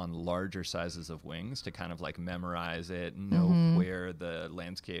this on larger sizes of wings to kind of like memorize it, know where the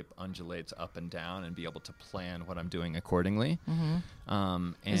landscape undulates up and down, and be able to plan what I'm doing accordingly.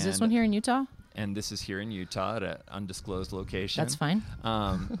 Is this one here in Utah? And this is here in Utah at an undisclosed location. That's fine.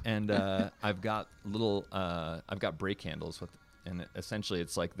 And I've got brake handles with. And essentially,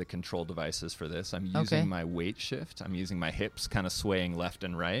 it's like the control devices for this. I'm using my weight shift. I'm using my hips kind of swaying left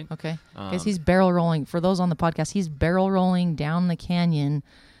and right. Okay. Guys, he's barrel rolling. For those on the podcast, he's barrel rolling down the canyon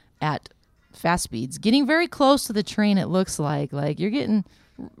at fast speeds, getting very close to the train, it looks like. Like, you're getting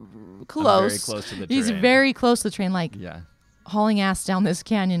close. I'm very close to the train. He's very close to the train, like hauling ass down this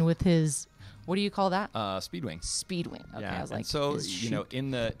canyon with his... What do you call that? Speedwing. Speedwing. Okay, yeah. I was like, and so in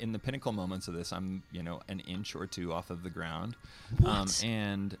the pinnacle moments of this, I'm an inch or two off of the ground,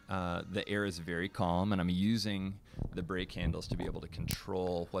 and the air is very calm, and I'm using the brake handles to be able to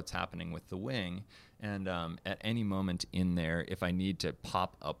control what's happening with the wing. And at any moment in there, if I need to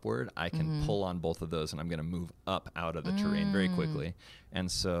pop upward, I can pull on both of those, and I'm going to move up out of the terrain very quickly.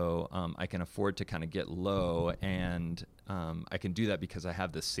 And so I can afford to kind of get low, and I can do that because I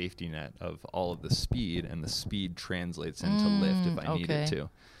have this safety net of all of the speed, and the speed translates into lift if I need it to.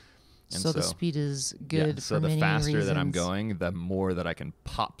 And so the speed is good for many reasons. So the faster that I'm going, the more that I can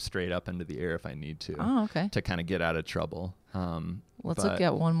pop straight up into the air if I need to. Oh, okay. To kind of get out of trouble. Let's look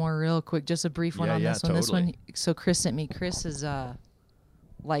at one more real quick, just a brief one on this one. This one, so Chris sent me. Chris is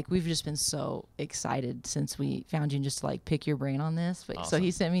like, we've just been so excited since we found you and just to like pick your brain on this. But so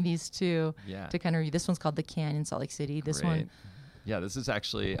he sent me these two to kind of review. This one's called The Canyon, Salt Lake City. This one. Yeah, this is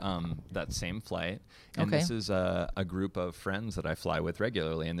actually that same flight, and this is a group of friends that I fly with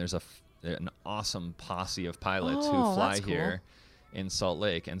regularly, and there's an awesome posse of pilots who fly here in Salt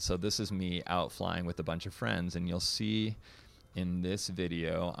Lake, and so this is me out flying with a bunch of friends, and you'll see in this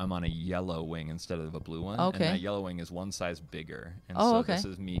video I'm on a yellow wing instead of a blue one, and that yellow wing is one size bigger, and this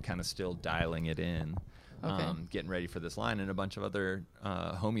is me kind of still dialing it in. Getting ready for this line, and a bunch of other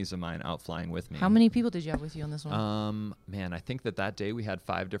homies of mine out flying with me. How many people did you have with you on this one? Man, I think that day we had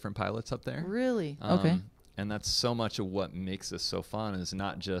 5 different pilots up there. Really? Okay. And that's so much of what makes this so fun, is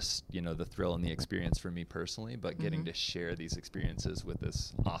not just, the thrill and the experience for me personally, but getting to share these experiences with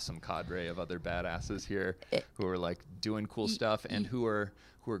this awesome cadre of other badasses here who are like doing cool stuff, and who are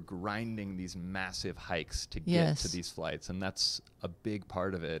grinding these massive hikes to get to these flights. And that's a big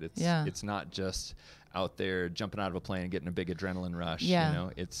part of it. It's not just out there jumping out of a plane and getting a big adrenaline rush.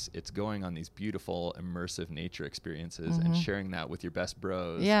 It's going on these beautiful immersive nature experiences and sharing that with your best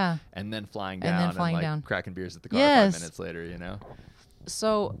bros. And then flying down and cracking beers at the car 5 minutes later.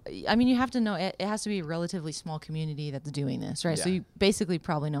 So, I mean, you have to know it has to be a relatively small community that's doing this, right? So you basically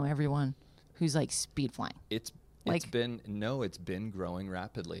probably know everyone who's like speed flying. It's been growing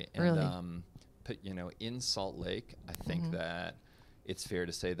rapidly. And really? In Salt Lake, I think that it's fair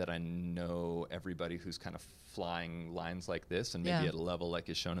to say that I know everybody who's kind of flying lines like this, and maybe at a level like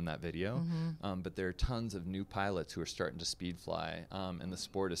is shown in that video. But there are tons of new pilots who are starting to speed fly, and the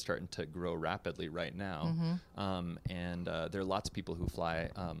sport is starting to grow rapidly right now. And there are lots of people who fly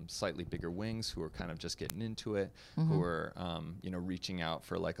slightly bigger wings, who are kind of just getting into it, who are reaching out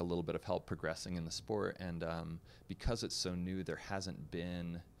for like a little bit of help progressing in the sport. And because it's so new, there hasn't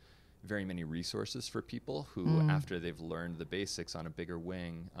been very many resources for people who, after they've learned the basics on a bigger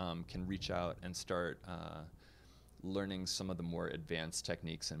wing, can reach out and start learning some of the more advanced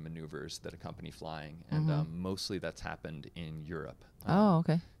techniques and maneuvers that accompany flying. And mostly that's happened in Europe.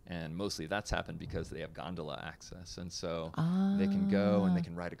 And mostly that's happened because they have gondola access. And so they can go and they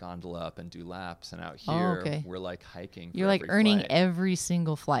can ride a gondola up and do laps. And out here, we're like hiking. You're like earning every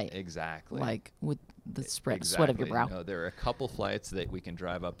single flight. Exactly. Like with the sweat of your brow. There are a couple flights that we can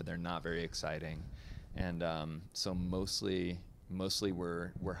drive up, but they're not very exciting. And so mostly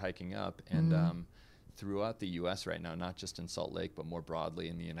we're hiking up. And throughout the U.S. right now, not just in Salt Lake, but more broadly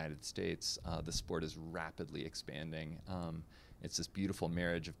in the United States, the sport is rapidly expanding. It's this beautiful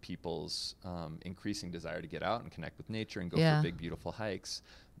marriage of people's increasing desire to get out and connect with nature and go for big, beautiful hikes,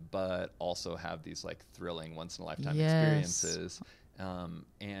 but also have these like thrilling once-in-a-lifetime experiences.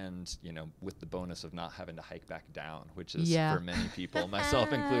 And, you know, with the bonus of not having to hike back down, which is Yeah. for many people,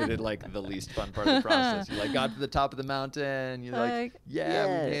 myself included, like the least fun part of the process. You like got to the top of the mountain, you're like, yeah,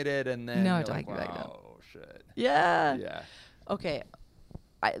 we made it. And then No, you're to like, hike back down. oh, shit. Yeah. Yeah. Okay.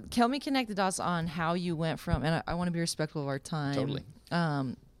 Help me connect the dots on how you went from, and I want to be respectful of our time. Totally.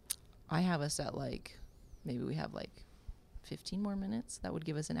 I have us at like, maybe we have like 15 more minutes. That would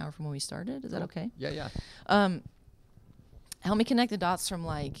give us an hour from when we started. Is that okay? Yeah. Help me connect the dots from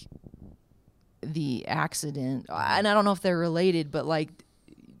like the accident. And I don't know if they're related, but like,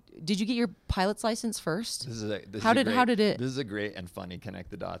 did you get your pilot's license first? How did it? This is a great and funny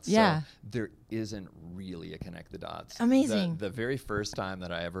connect the dots. Yeah. So there isn't really a connect the dots. Amazing. The very first time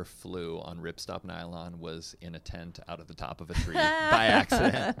that I ever flew on Ripstop Nylon was in a tent out of the top of a tree by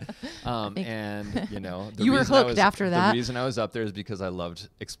accident. And you know, you were hooked after that. The reason I was up there is because I loved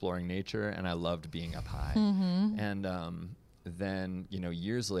exploring nature and I loved being up high. Mm-hmm. And then, you know,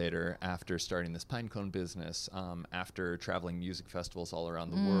 years later, after starting this pinecone business, after traveling music festivals all around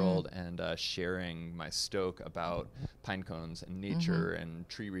the world and sharing my stoke about pinecones and nature and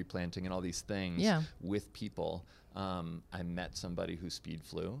tree replanting and all these things with people, I met somebody who speed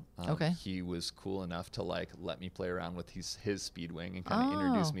flew. He was cool enough to like let me play around with his speed wing and kind of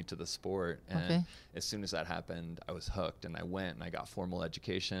introduce me to the sport. And as soon as that happened, I was hooked, and I went and I got formal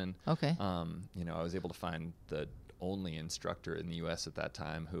education. You know, I was able to find the only instructor in the U.S. at that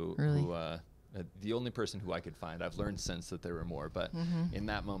time who the only person who I could find. I've learned since that there were more, but in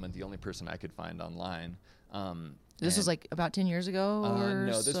that moment, the only person I could find online. This was like about 10 years ago or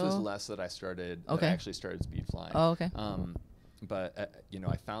no, this so? was less that I started. That I actually started speed flying. Oh, okay. But you know,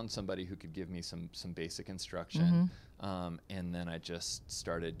 I found somebody who could give me some basic instruction, and then I just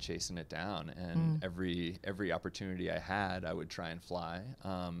started chasing it down. And every opportunity I had, I would try and fly.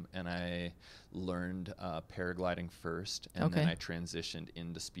 And I learned paragliding first, and then I transitioned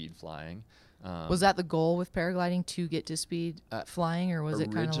into speed flying. Was that the goal with paragliding, to get to speed flying, or was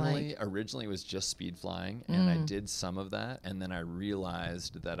it kind of like... Originally it was just speed flying, and I did some of that, and then I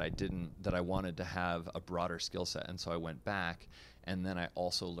realized that I wanted to have a broader skill set, and so I went back, and then I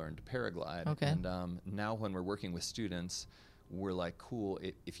also learned to paraglide. And now when we're working with students, we're like, cool,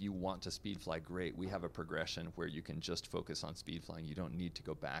 if you want to speed fly, great. We have a progression where you can just focus on speed flying. You don't need to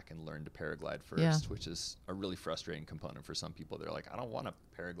go back and learn to paraglide first, which is a really frustrating component for some people. They're like, I don't want to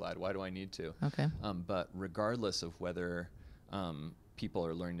paraglide. Why do I need to? But regardless of whether people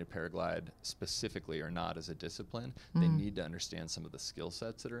are learning to paraglide specifically or not as a discipline, they need to understand some of the skill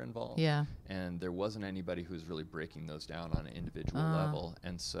sets that are involved. And there wasn't anybody who was really breaking those down on an individual level.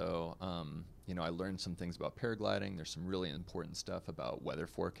 And so, you know, I learned some things about paragliding. There's some really important stuff about weather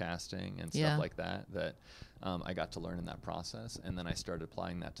forecasting and stuff like that I got to learn in that process. And then I started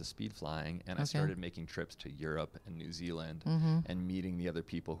applying that to speed flying, and I started making trips to Europe and New Zealand and meeting the other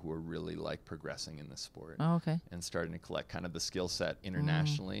people who were really like progressing in this sport. And starting to collect kind of the skill set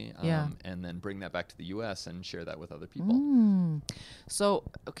internationally, and then bring that back to the U.S. and share that with other people. So,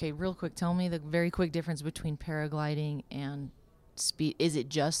 okay, real quick, tell me the very quick difference between paragliding and speed. Is it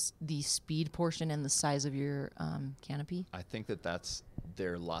just the speed portion and the size of your canopy? I think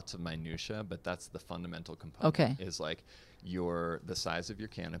there are lots of minutia, but that's the fundamental component. Is like the size of your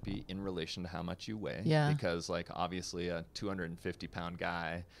canopy in relation to how much you weigh. Because like obviously a 250-pound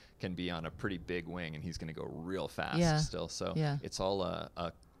guy can be on a pretty big wing and he's going to go real fast still. So it's all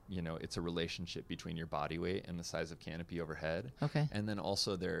it's a relationship between your body weight and the size of canopy overhead. And then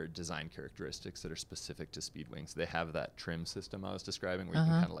also there are design characteristics that are specific to speed wings. They have that trim system I was describing where you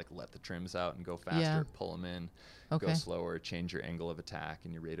can kind of like let the trims out and go faster, pull them in, go slower, change your angle of attack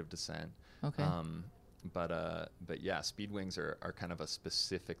and your rate of descent. But yeah, speed wings are kind of a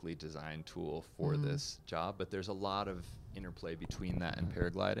specifically designed tool for this job, but there's a lot of interplay between that and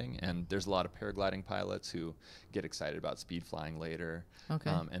paragliding, and there's a lot of paragliding pilots who get excited about speed flying later.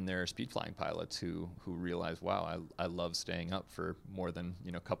 And there are speed flying pilots who realize, wow, I love staying up for more than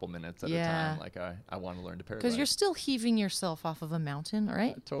a couple minutes at a time. Like I want to learn to paraglide. Because you're still heaving yourself off of a mountain,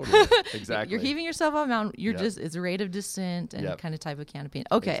 right? Totally. Exactly. You're heaving yourself off a mountain. You're just, it's a rate of descent and kind of type of canopy.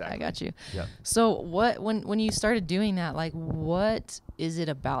 Okay, exactly. I got you. So when you started doing that, like what is it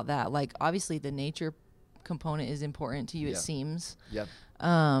about that? Like obviously the nature component is important to you, it seems.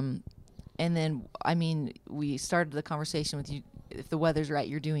 And then, I mean, we started the conversation with you, if the weather's right,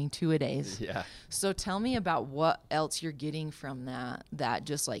 you're doing 2-a-days. So tell me about what else you're getting from that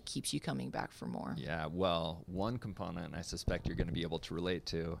just like keeps you coming back for more. Well, one component I suspect you're going to be able to relate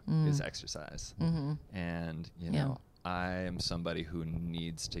to is exercise. And, I am somebody who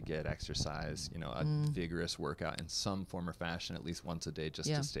needs to get exercise, you know, a vigorous workout in some form or fashion at least once a day just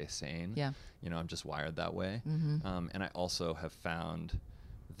to stay sane. Yeah. You know, I'm just wired that way. And I also have found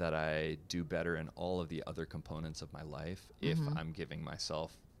that I do better in all of the other components of my life if I'm giving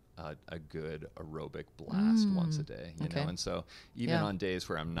myself a good aerobic blast once a day, you know? And so even on days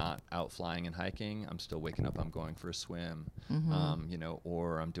where I'm not out flying and hiking, I'm still waking up, I'm going for a swim, you know,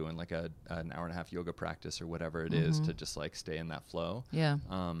 or I'm doing like an hour and a half yoga practice or whatever it is to just like stay in that flow. Yeah.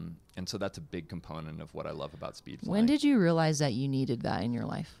 And so that's a big component of what I love about speed flying. When did you realize that you needed that in your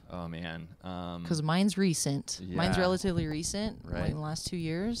life? Oh man. Because mine's recent. Yeah. Mine's relatively recent, Right. like in the last 2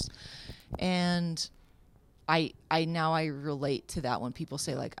 years. And I now relate to that when people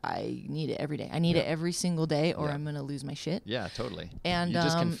say like, I need it every day. I need it every single day or I'm going to lose my shit. Yeah, totally. And you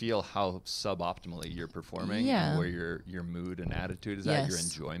just can feel how suboptimally you're performing and where your mood and attitude is at, your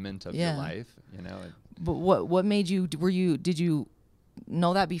enjoyment of your life, you know. But what made you, did you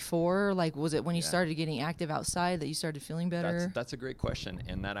know that before? Like, was it when you started getting active outside that you started feeling better? That's a great question.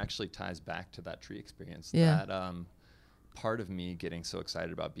 And that actually ties back to that tree experience. Yeah. That, part of me getting so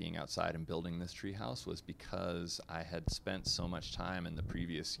excited about being outside and building this tree house was because I had spent so much time in the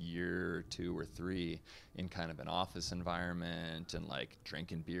previous year or 2 or 3 in kind of an office environment and like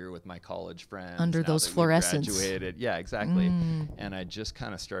drinking beer with my college friends. Under those fluorescents. Graduated. Yeah, exactly. And I just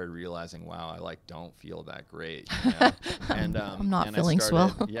kind of started realizing, wow, I like don't feel that great. You know? And I'm not and feeling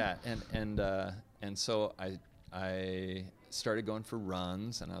swell. Yeah. And so I started going for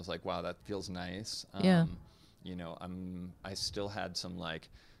runs and I was like, wow, that feels nice. You know, I still had some like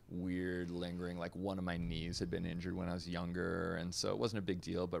weird lingering, like one of my knees had been injured when I was younger. And so it wasn't a big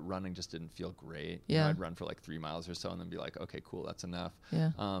deal, but running just didn't feel great. You know, I'd run for like 3 miles or so and then be like, okay, cool, that's enough.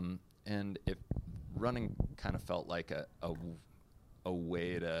 Yeah. And running kind of felt like a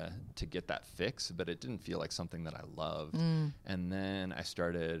way to get that fix, but it didn't feel like something that I loved. And then I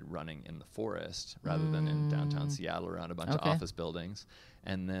started running in the forest rather than in downtown Seattle around a bunch of office buildings.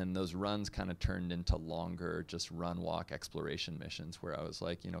 And then those runs kind of turned into longer, just run, walk exploration missions where I was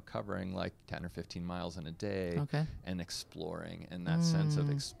like, you know, covering like 10 or 15 miles in a day and exploring. And that sense of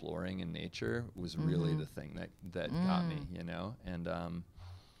exploring in nature was really the thing that got me, you know, and,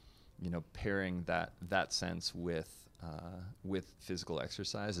 you know, pairing that sense with physical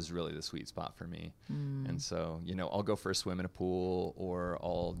exercise is really the sweet spot for me. And so, you know, I'll go for a swim in a pool or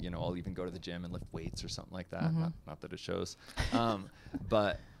I'll even go to the gym and lift weights or something like that. Not that it shows.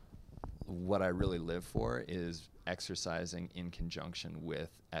 But what I really live for is exercising in conjunction with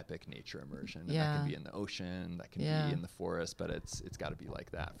epic nature immersion. And that can be in the ocean, that can be in the forest, but it's got to be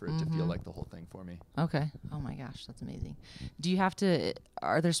like that for it to feel like the whole thing for me. Okay. Oh my gosh, that's amazing.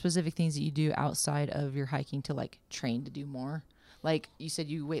 Are there specific things that you do outside of your hiking to like train to do more? Like you said,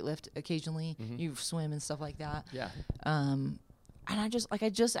 you weightlift occasionally, you swim and stuff like that. Yeah. And I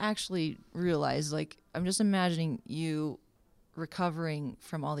just actually realized, like, I'm just imagining you recovering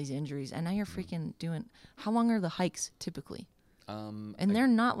from all these injuries and now you're freaking doing, how long are the hikes typically? And they're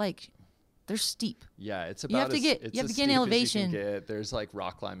not like, they're steep. Yeah, it's about you have to get in elevation. There's like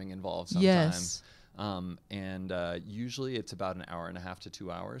rock climbing involved sometimes. And usually it's about an hour and a half to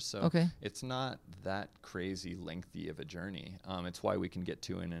 2 hours. So it's not that crazy lengthy of a journey. It's why we can get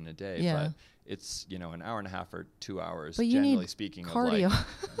 2 in a day. Yeah. But it's, you know, an hour and a half or 2 hours, but generally speaking, cardio. Of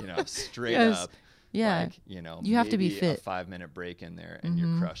like, you know, straight up. Yeah. Like, you know, you have to be fit. A 5-minute break in there and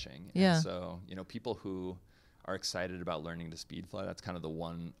you're crushing. Yeah. And so, you know, people who are excited about learning to speed fly, that's kind of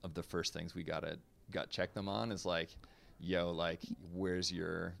one of the first things we got check them on is like, yo, like, where's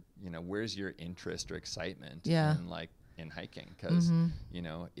your interest or excitement in hiking? Because, you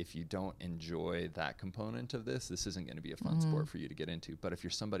know, if you don't enjoy that component of this isn't going to be a fun sport for you to get into. But if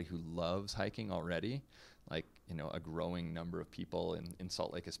you're somebody who loves hiking already, like, you know, a growing number of people in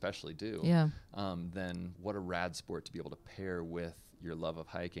Salt Lake especially do, then what a rad sport to be able to pair with your love of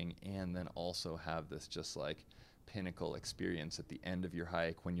hiking and then also have this just like pinnacle experience at the end of your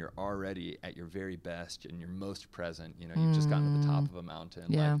hike when you're already at your very best and you're most present. You know, you've just gotten to the top of a mountain.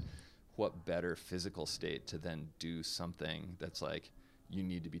 Yeah. Like, what better physical state to then do something that's like you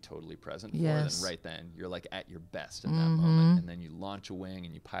need to be totally present for. And right then you're like at your best in that moment, and then you launch a wing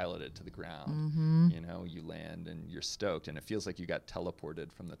and you pilot it to the ground. You know, you land and you're stoked and it feels like you got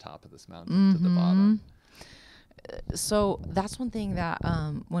teleported from the top of this mountain to the bottom. So that's one thing that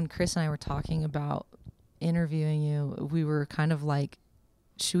when Chris and I were talking about interviewing you, we were kind of like,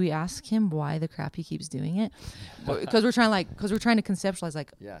 should we ask him why the crap he keeps doing it? Because we're trying to conceptualize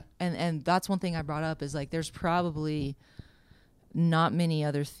like, and that's one thing I brought up is like, there's probably not many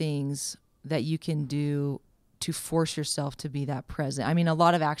other things that you can do to force yourself to be that present. I mean, a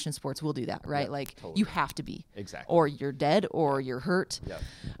lot of action sports will do that, right? Yep, like totally. you have to be, Exactly. or you're dead, or you're hurt. Yep.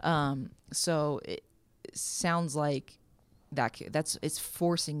 So it sounds like it's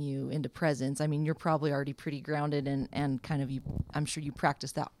forcing you into presence. I mean, you're probably already pretty grounded and kind of I'm sure you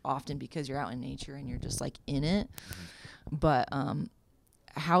practice that often because you're out in nature and you're just like in it. Mm-hmm. But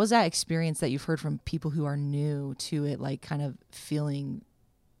how is that experience that you've heard from people who are new to it, like kind of feeling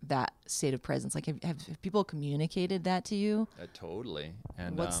that state of presence? Like have people communicated that to you? Totally.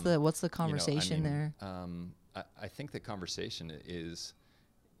 And what's the conversation there? I think the conversation is,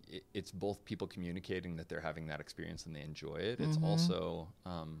 it's both people communicating that they're having that experience and they enjoy it. It's also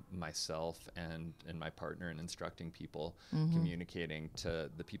myself and my partner in instructing people, communicating to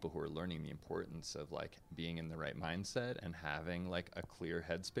the people who are learning the importance of like being in the right mindset and having like a clear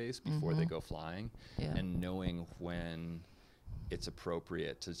headspace before they go flying, and knowing when it's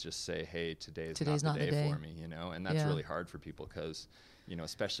appropriate to just say, hey, today's not the day for me, you know? And that's really hard for people because, you know,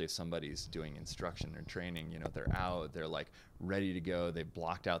 especially if somebody's doing instruction or training, you know, they're out, they're like ready to go. They've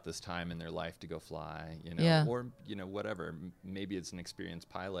blocked out this time in their life to go fly, you know, or, you know, whatever. Maybe it's an experienced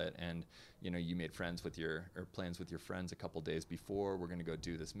pilot and, you know, you made plans with your friends a couple days before. We're going to go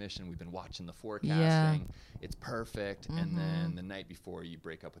do this mission. We've been watching the forecasting. It's perfect. And then the night before you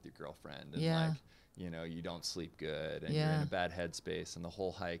break up with your girlfriend and like, you know, you don't sleep good and you're in a bad headspace, and the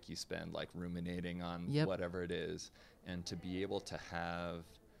whole hike you spend like ruminating on whatever it is. And to be able to have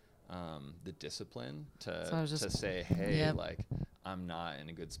the discipline to say, hey, like I'm not in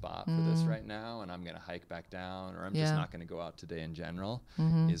a good spot for this right now, and I'm going to hike back down, or I'm just not going to go out today in general,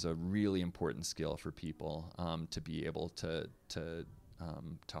 is a really important skill for people to be able to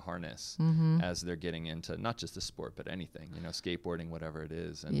harness as they're getting into not just the sport, but anything, you know, skateboarding, whatever it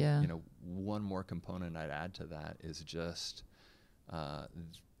is. And, you know, one more component I'd add to that is just,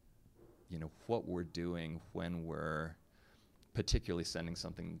 you know, what we're doing when we're particularly sending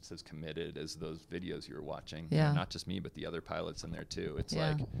something that's as committed as those videos you were watching. You know, not just me, but the other pilots in there too. It's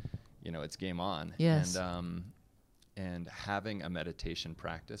like, you know, it's game on. Yes. And having a meditation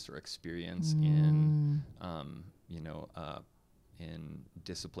practice or experience in, you know, in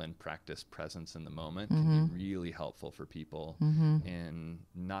discipline, practice, presence in the moment can be really helpful for people in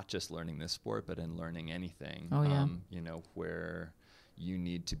not just learning this sport, but in learning anything, you know, where you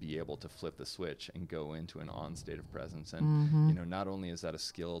need to be able to flip the switch and go into an on state of presence. And, you know, not only is that a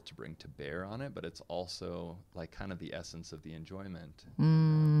skill to bring to bear on it, but it's also like kind of the essence of the enjoyment.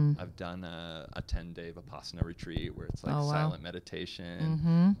 I've done a 10-day Vipassana retreat where it's like silent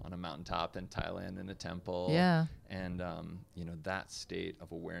meditation on a mountaintop in Thailand in a temple. And, you know, that state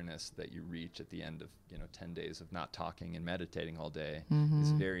of awareness that you reach at the end of, you know, 10 days of not talking and meditating all day is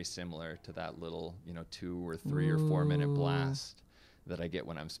very similar to that little, you know, 2 or 3 or 4 minute blast that I get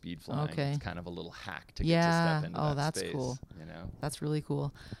when I'm speed flying. It's kind of a little hack to get to step into that that's space. Cool. You know, that's really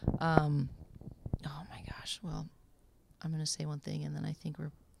cool. Oh my gosh. Well, I'm going to say one thing and then I think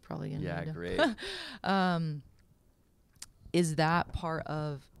we're probably going to. Yeah, great. Is that part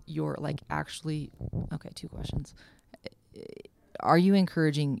of your, like, actually, okay, 2 questions. Are you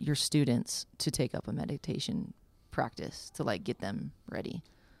encouraging your students to take up a meditation practice to like get them ready?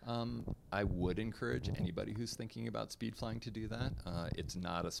 I would encourage anybody who's thinking about speed flying to do that. It's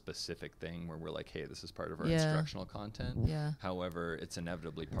not a specific thing where we're like, hey, this is part of our instructional content. However, it's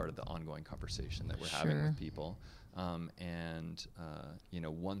inevitably part of the ongoing conversation that we're having with people. And, you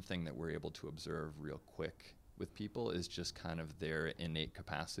know, one thing that we're able to observe real quick with people is just kind of their innate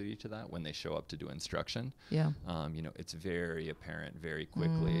capacity to that when they show up to do instruction. You know, it's very apparent very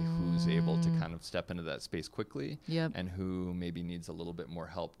quickly who's able to kind of step into that space quickly and who maybe needs a little bit more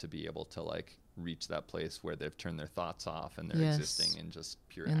help to be able to like reach that place where they've turned their thoughts off and they're existing in just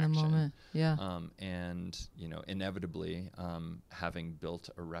pure in action. The moment. And, you know, inevitably, having built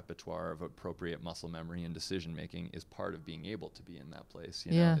a repertoire of appropriate muscle memory and decision making is part of being able to be in that place.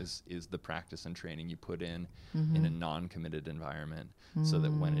 You know, is the practice and training you put in a non-committed environment, so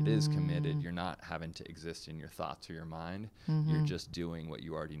that when it is committed, you're not having to exist in your thoughts or your mind. You're just doing what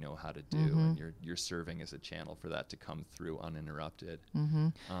you already know how to do, and you're serving as a channel for that to come through uninterrupted.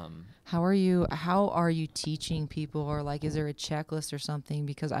 How are you teaching people, or like, is there a checklist or something?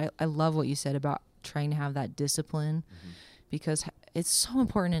 Because I love what you said about trying to have that discipline, because it's so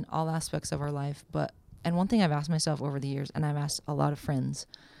important in all aspects of our life. And one thing I've asked myself over the years, and I've asked a lot of friends,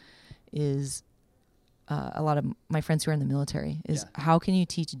 is a lot of my friends who are in the military, is how can you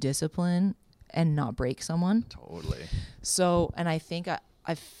teach discipline and not break someone? Totally. So, and I think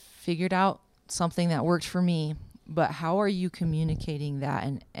I've figured out something that worked for me, but how are you communicating that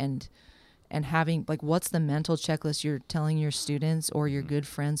and having, like, what's the mental checklist you're telling your students or your good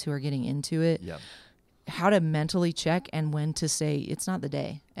friends who are getting into it how to mentally check and when to say it's not the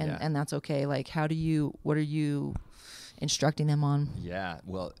day, and Yeah. and that's okay. Like, what are you instructing them on? Yeah,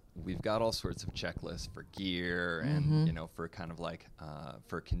 well, we've got all sorts of checklists for gear and, for kind of like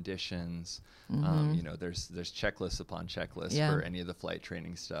for conditions. There's checklists upon checklists Yeah. for any of the flight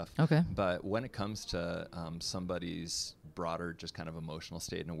training stuff. Okay. But when it comes to somebody's broader just kind of emotional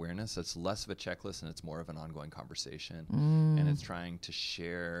state and awareness, it's less of a checklist and it's more of an ongoing conversation. And it's trying to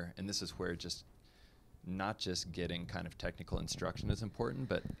share, and this is where just not just getting kind of technical instruction is important,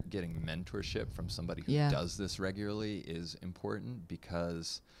 but getting mentorship from somebody who Yeah. does this regularly is important,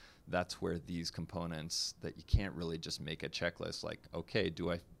 because that's where these components that you can't really just make a checklist like, okay, do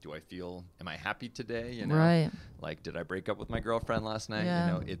I feel, am I happy today? Right. Like, did I break up with my girlfriend last night?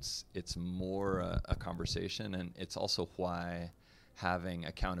 Yeah. It's more a conversation, and it's also why having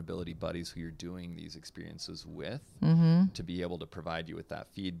accountability buddies who you're doing these experiences with to be able to provide you with that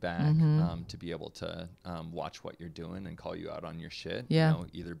feedback, to be able to watch what you're doing and call you out on your shit, Yeah.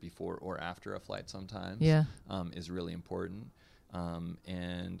 either before or after a flight sometimes, Yeah. is really important.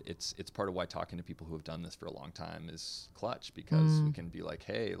 And it's part of why talking to people who have done this for a long time is clutch, because we can be like,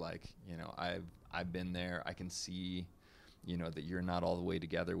 hey, like, I've been there. I can see, that you're not all the way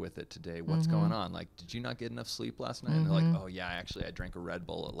together with it today. What's going on? Like, did you not get enough sleep last night? And they're like, oh yeah, actually I drank a Red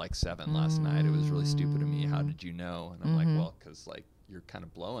Bull at like 7 last night. It was really stupid of me. How did you know? And I'm like, well, cause like you're kind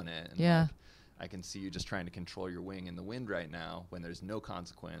of blowing it. And Yeah. like, I can see you just trying to control your wing in the wind right now when there's no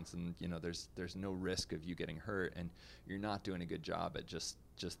consequence, and there's no risk of you getting hurt, and you're not doing a good job at just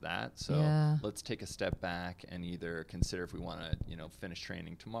that. So Yeah. let's take a step back and either consider if we want to finish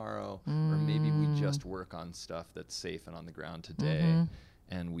training tomorrow, or maybe we just work on stuff that's safe and on the ground today,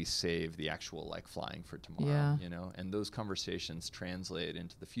 and we save the actual like flying for tomorrow. Yeah. And those conversations translate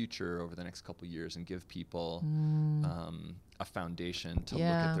into the future over the next couple of years and give people a foundation to look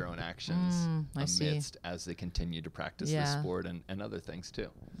at their own actions I see. amidst as they continue to practice this Yeah. sport and other things too.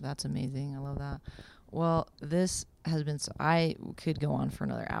 That's amazing. I love that. Well, this has been, I could go on for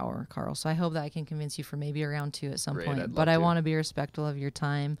another hour, Carl. So I hope that I can convince you for maybe a round 2 at some Great, point. I'd But love I to. want to be respectful of your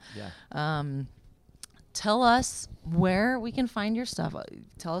time. Yeah. Tell us where we can find your stuff.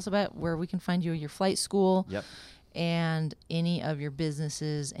 Tell us about where we can find you, your flight school, Yep. and any of your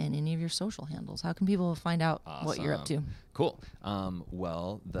businesses and any of your social handles. How can people find out what you're up to? Awesome. Cool.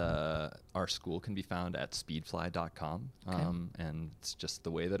 Well, our school can be found at speedfly.com, and it's just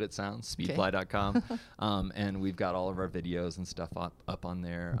the way that it sounds, speedfly.com. And we've got all of our videos and stuff up on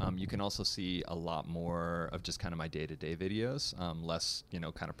there. You can also see a lot more of just kind of my day-to-day videos, less,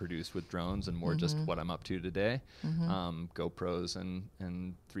 kind of produced with drones and more just what I'm up to today. GoPros and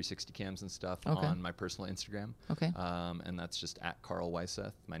 360 cams and stuff on my personal Instagram. Okay. And that's just at Carl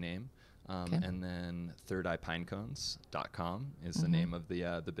Weisseth, my name. And then thirdeyeppinecones.com is the name of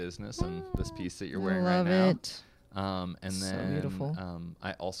the business and this piece that you're wearing right now. Love it. And So then beautiful.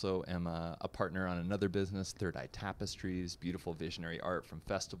 I also am a partner on another business, Third Eye Tapestries, beautiful visionary art from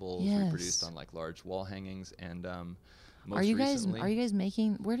festivals reproduced on like large wall hangings. And most Are you recently, guys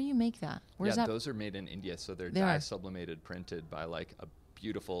making, where do you make that? Where's that? those are made in India, so they're They dye are. sublimated, printed by like a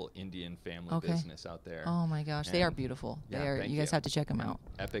beautiful Indian family Okay. business out there. Oh my gosh, they are And- beautiful. yeah, they are. thank You guys you. have to check them out.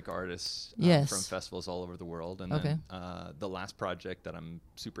 Epic artists Yes. from festivals all over the world. And Okay. then the last project that I'm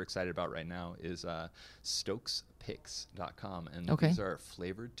super excited about right now is StokesPicks.com. And Okay. these are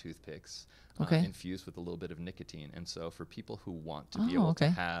flavored toothpicks Okay. infused with a little bit of nicotine. And so for people who want to be Oh, able okay.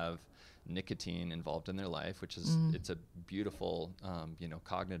 to have nicotine involved in their life, which is it's a beautiful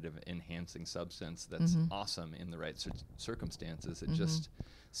cognitive enhancing substance that's awesome in the right circumstances. It just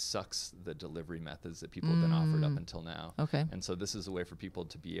sucks the delivery methods that people have been offered up until now. Okay. And so this is a way for people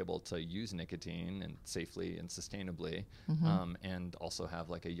to be able to use nicotine and safely and sustainably, and also have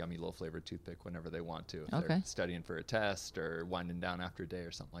like a yummy low flavored toothpick whenever they want to, if Okay. they're studying for a test or winding down after a day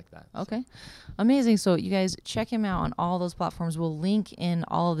or something like that. So, Okay. Amazing. So you guys check him out on all those platforms. We'll link in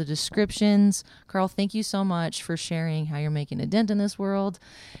all of the descriptions. Carl, thank you so much for sharing how you're making a dent in this world.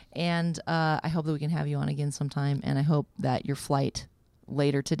 And I hope that we can have you on again sometime. And I hope that your flight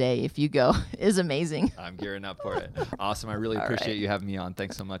later today, if you go, is amazing. I'm gearing up for it. Awesome. I really All appreciate right. you having me on.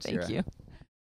 Thanks so much, Thank Sierra. you.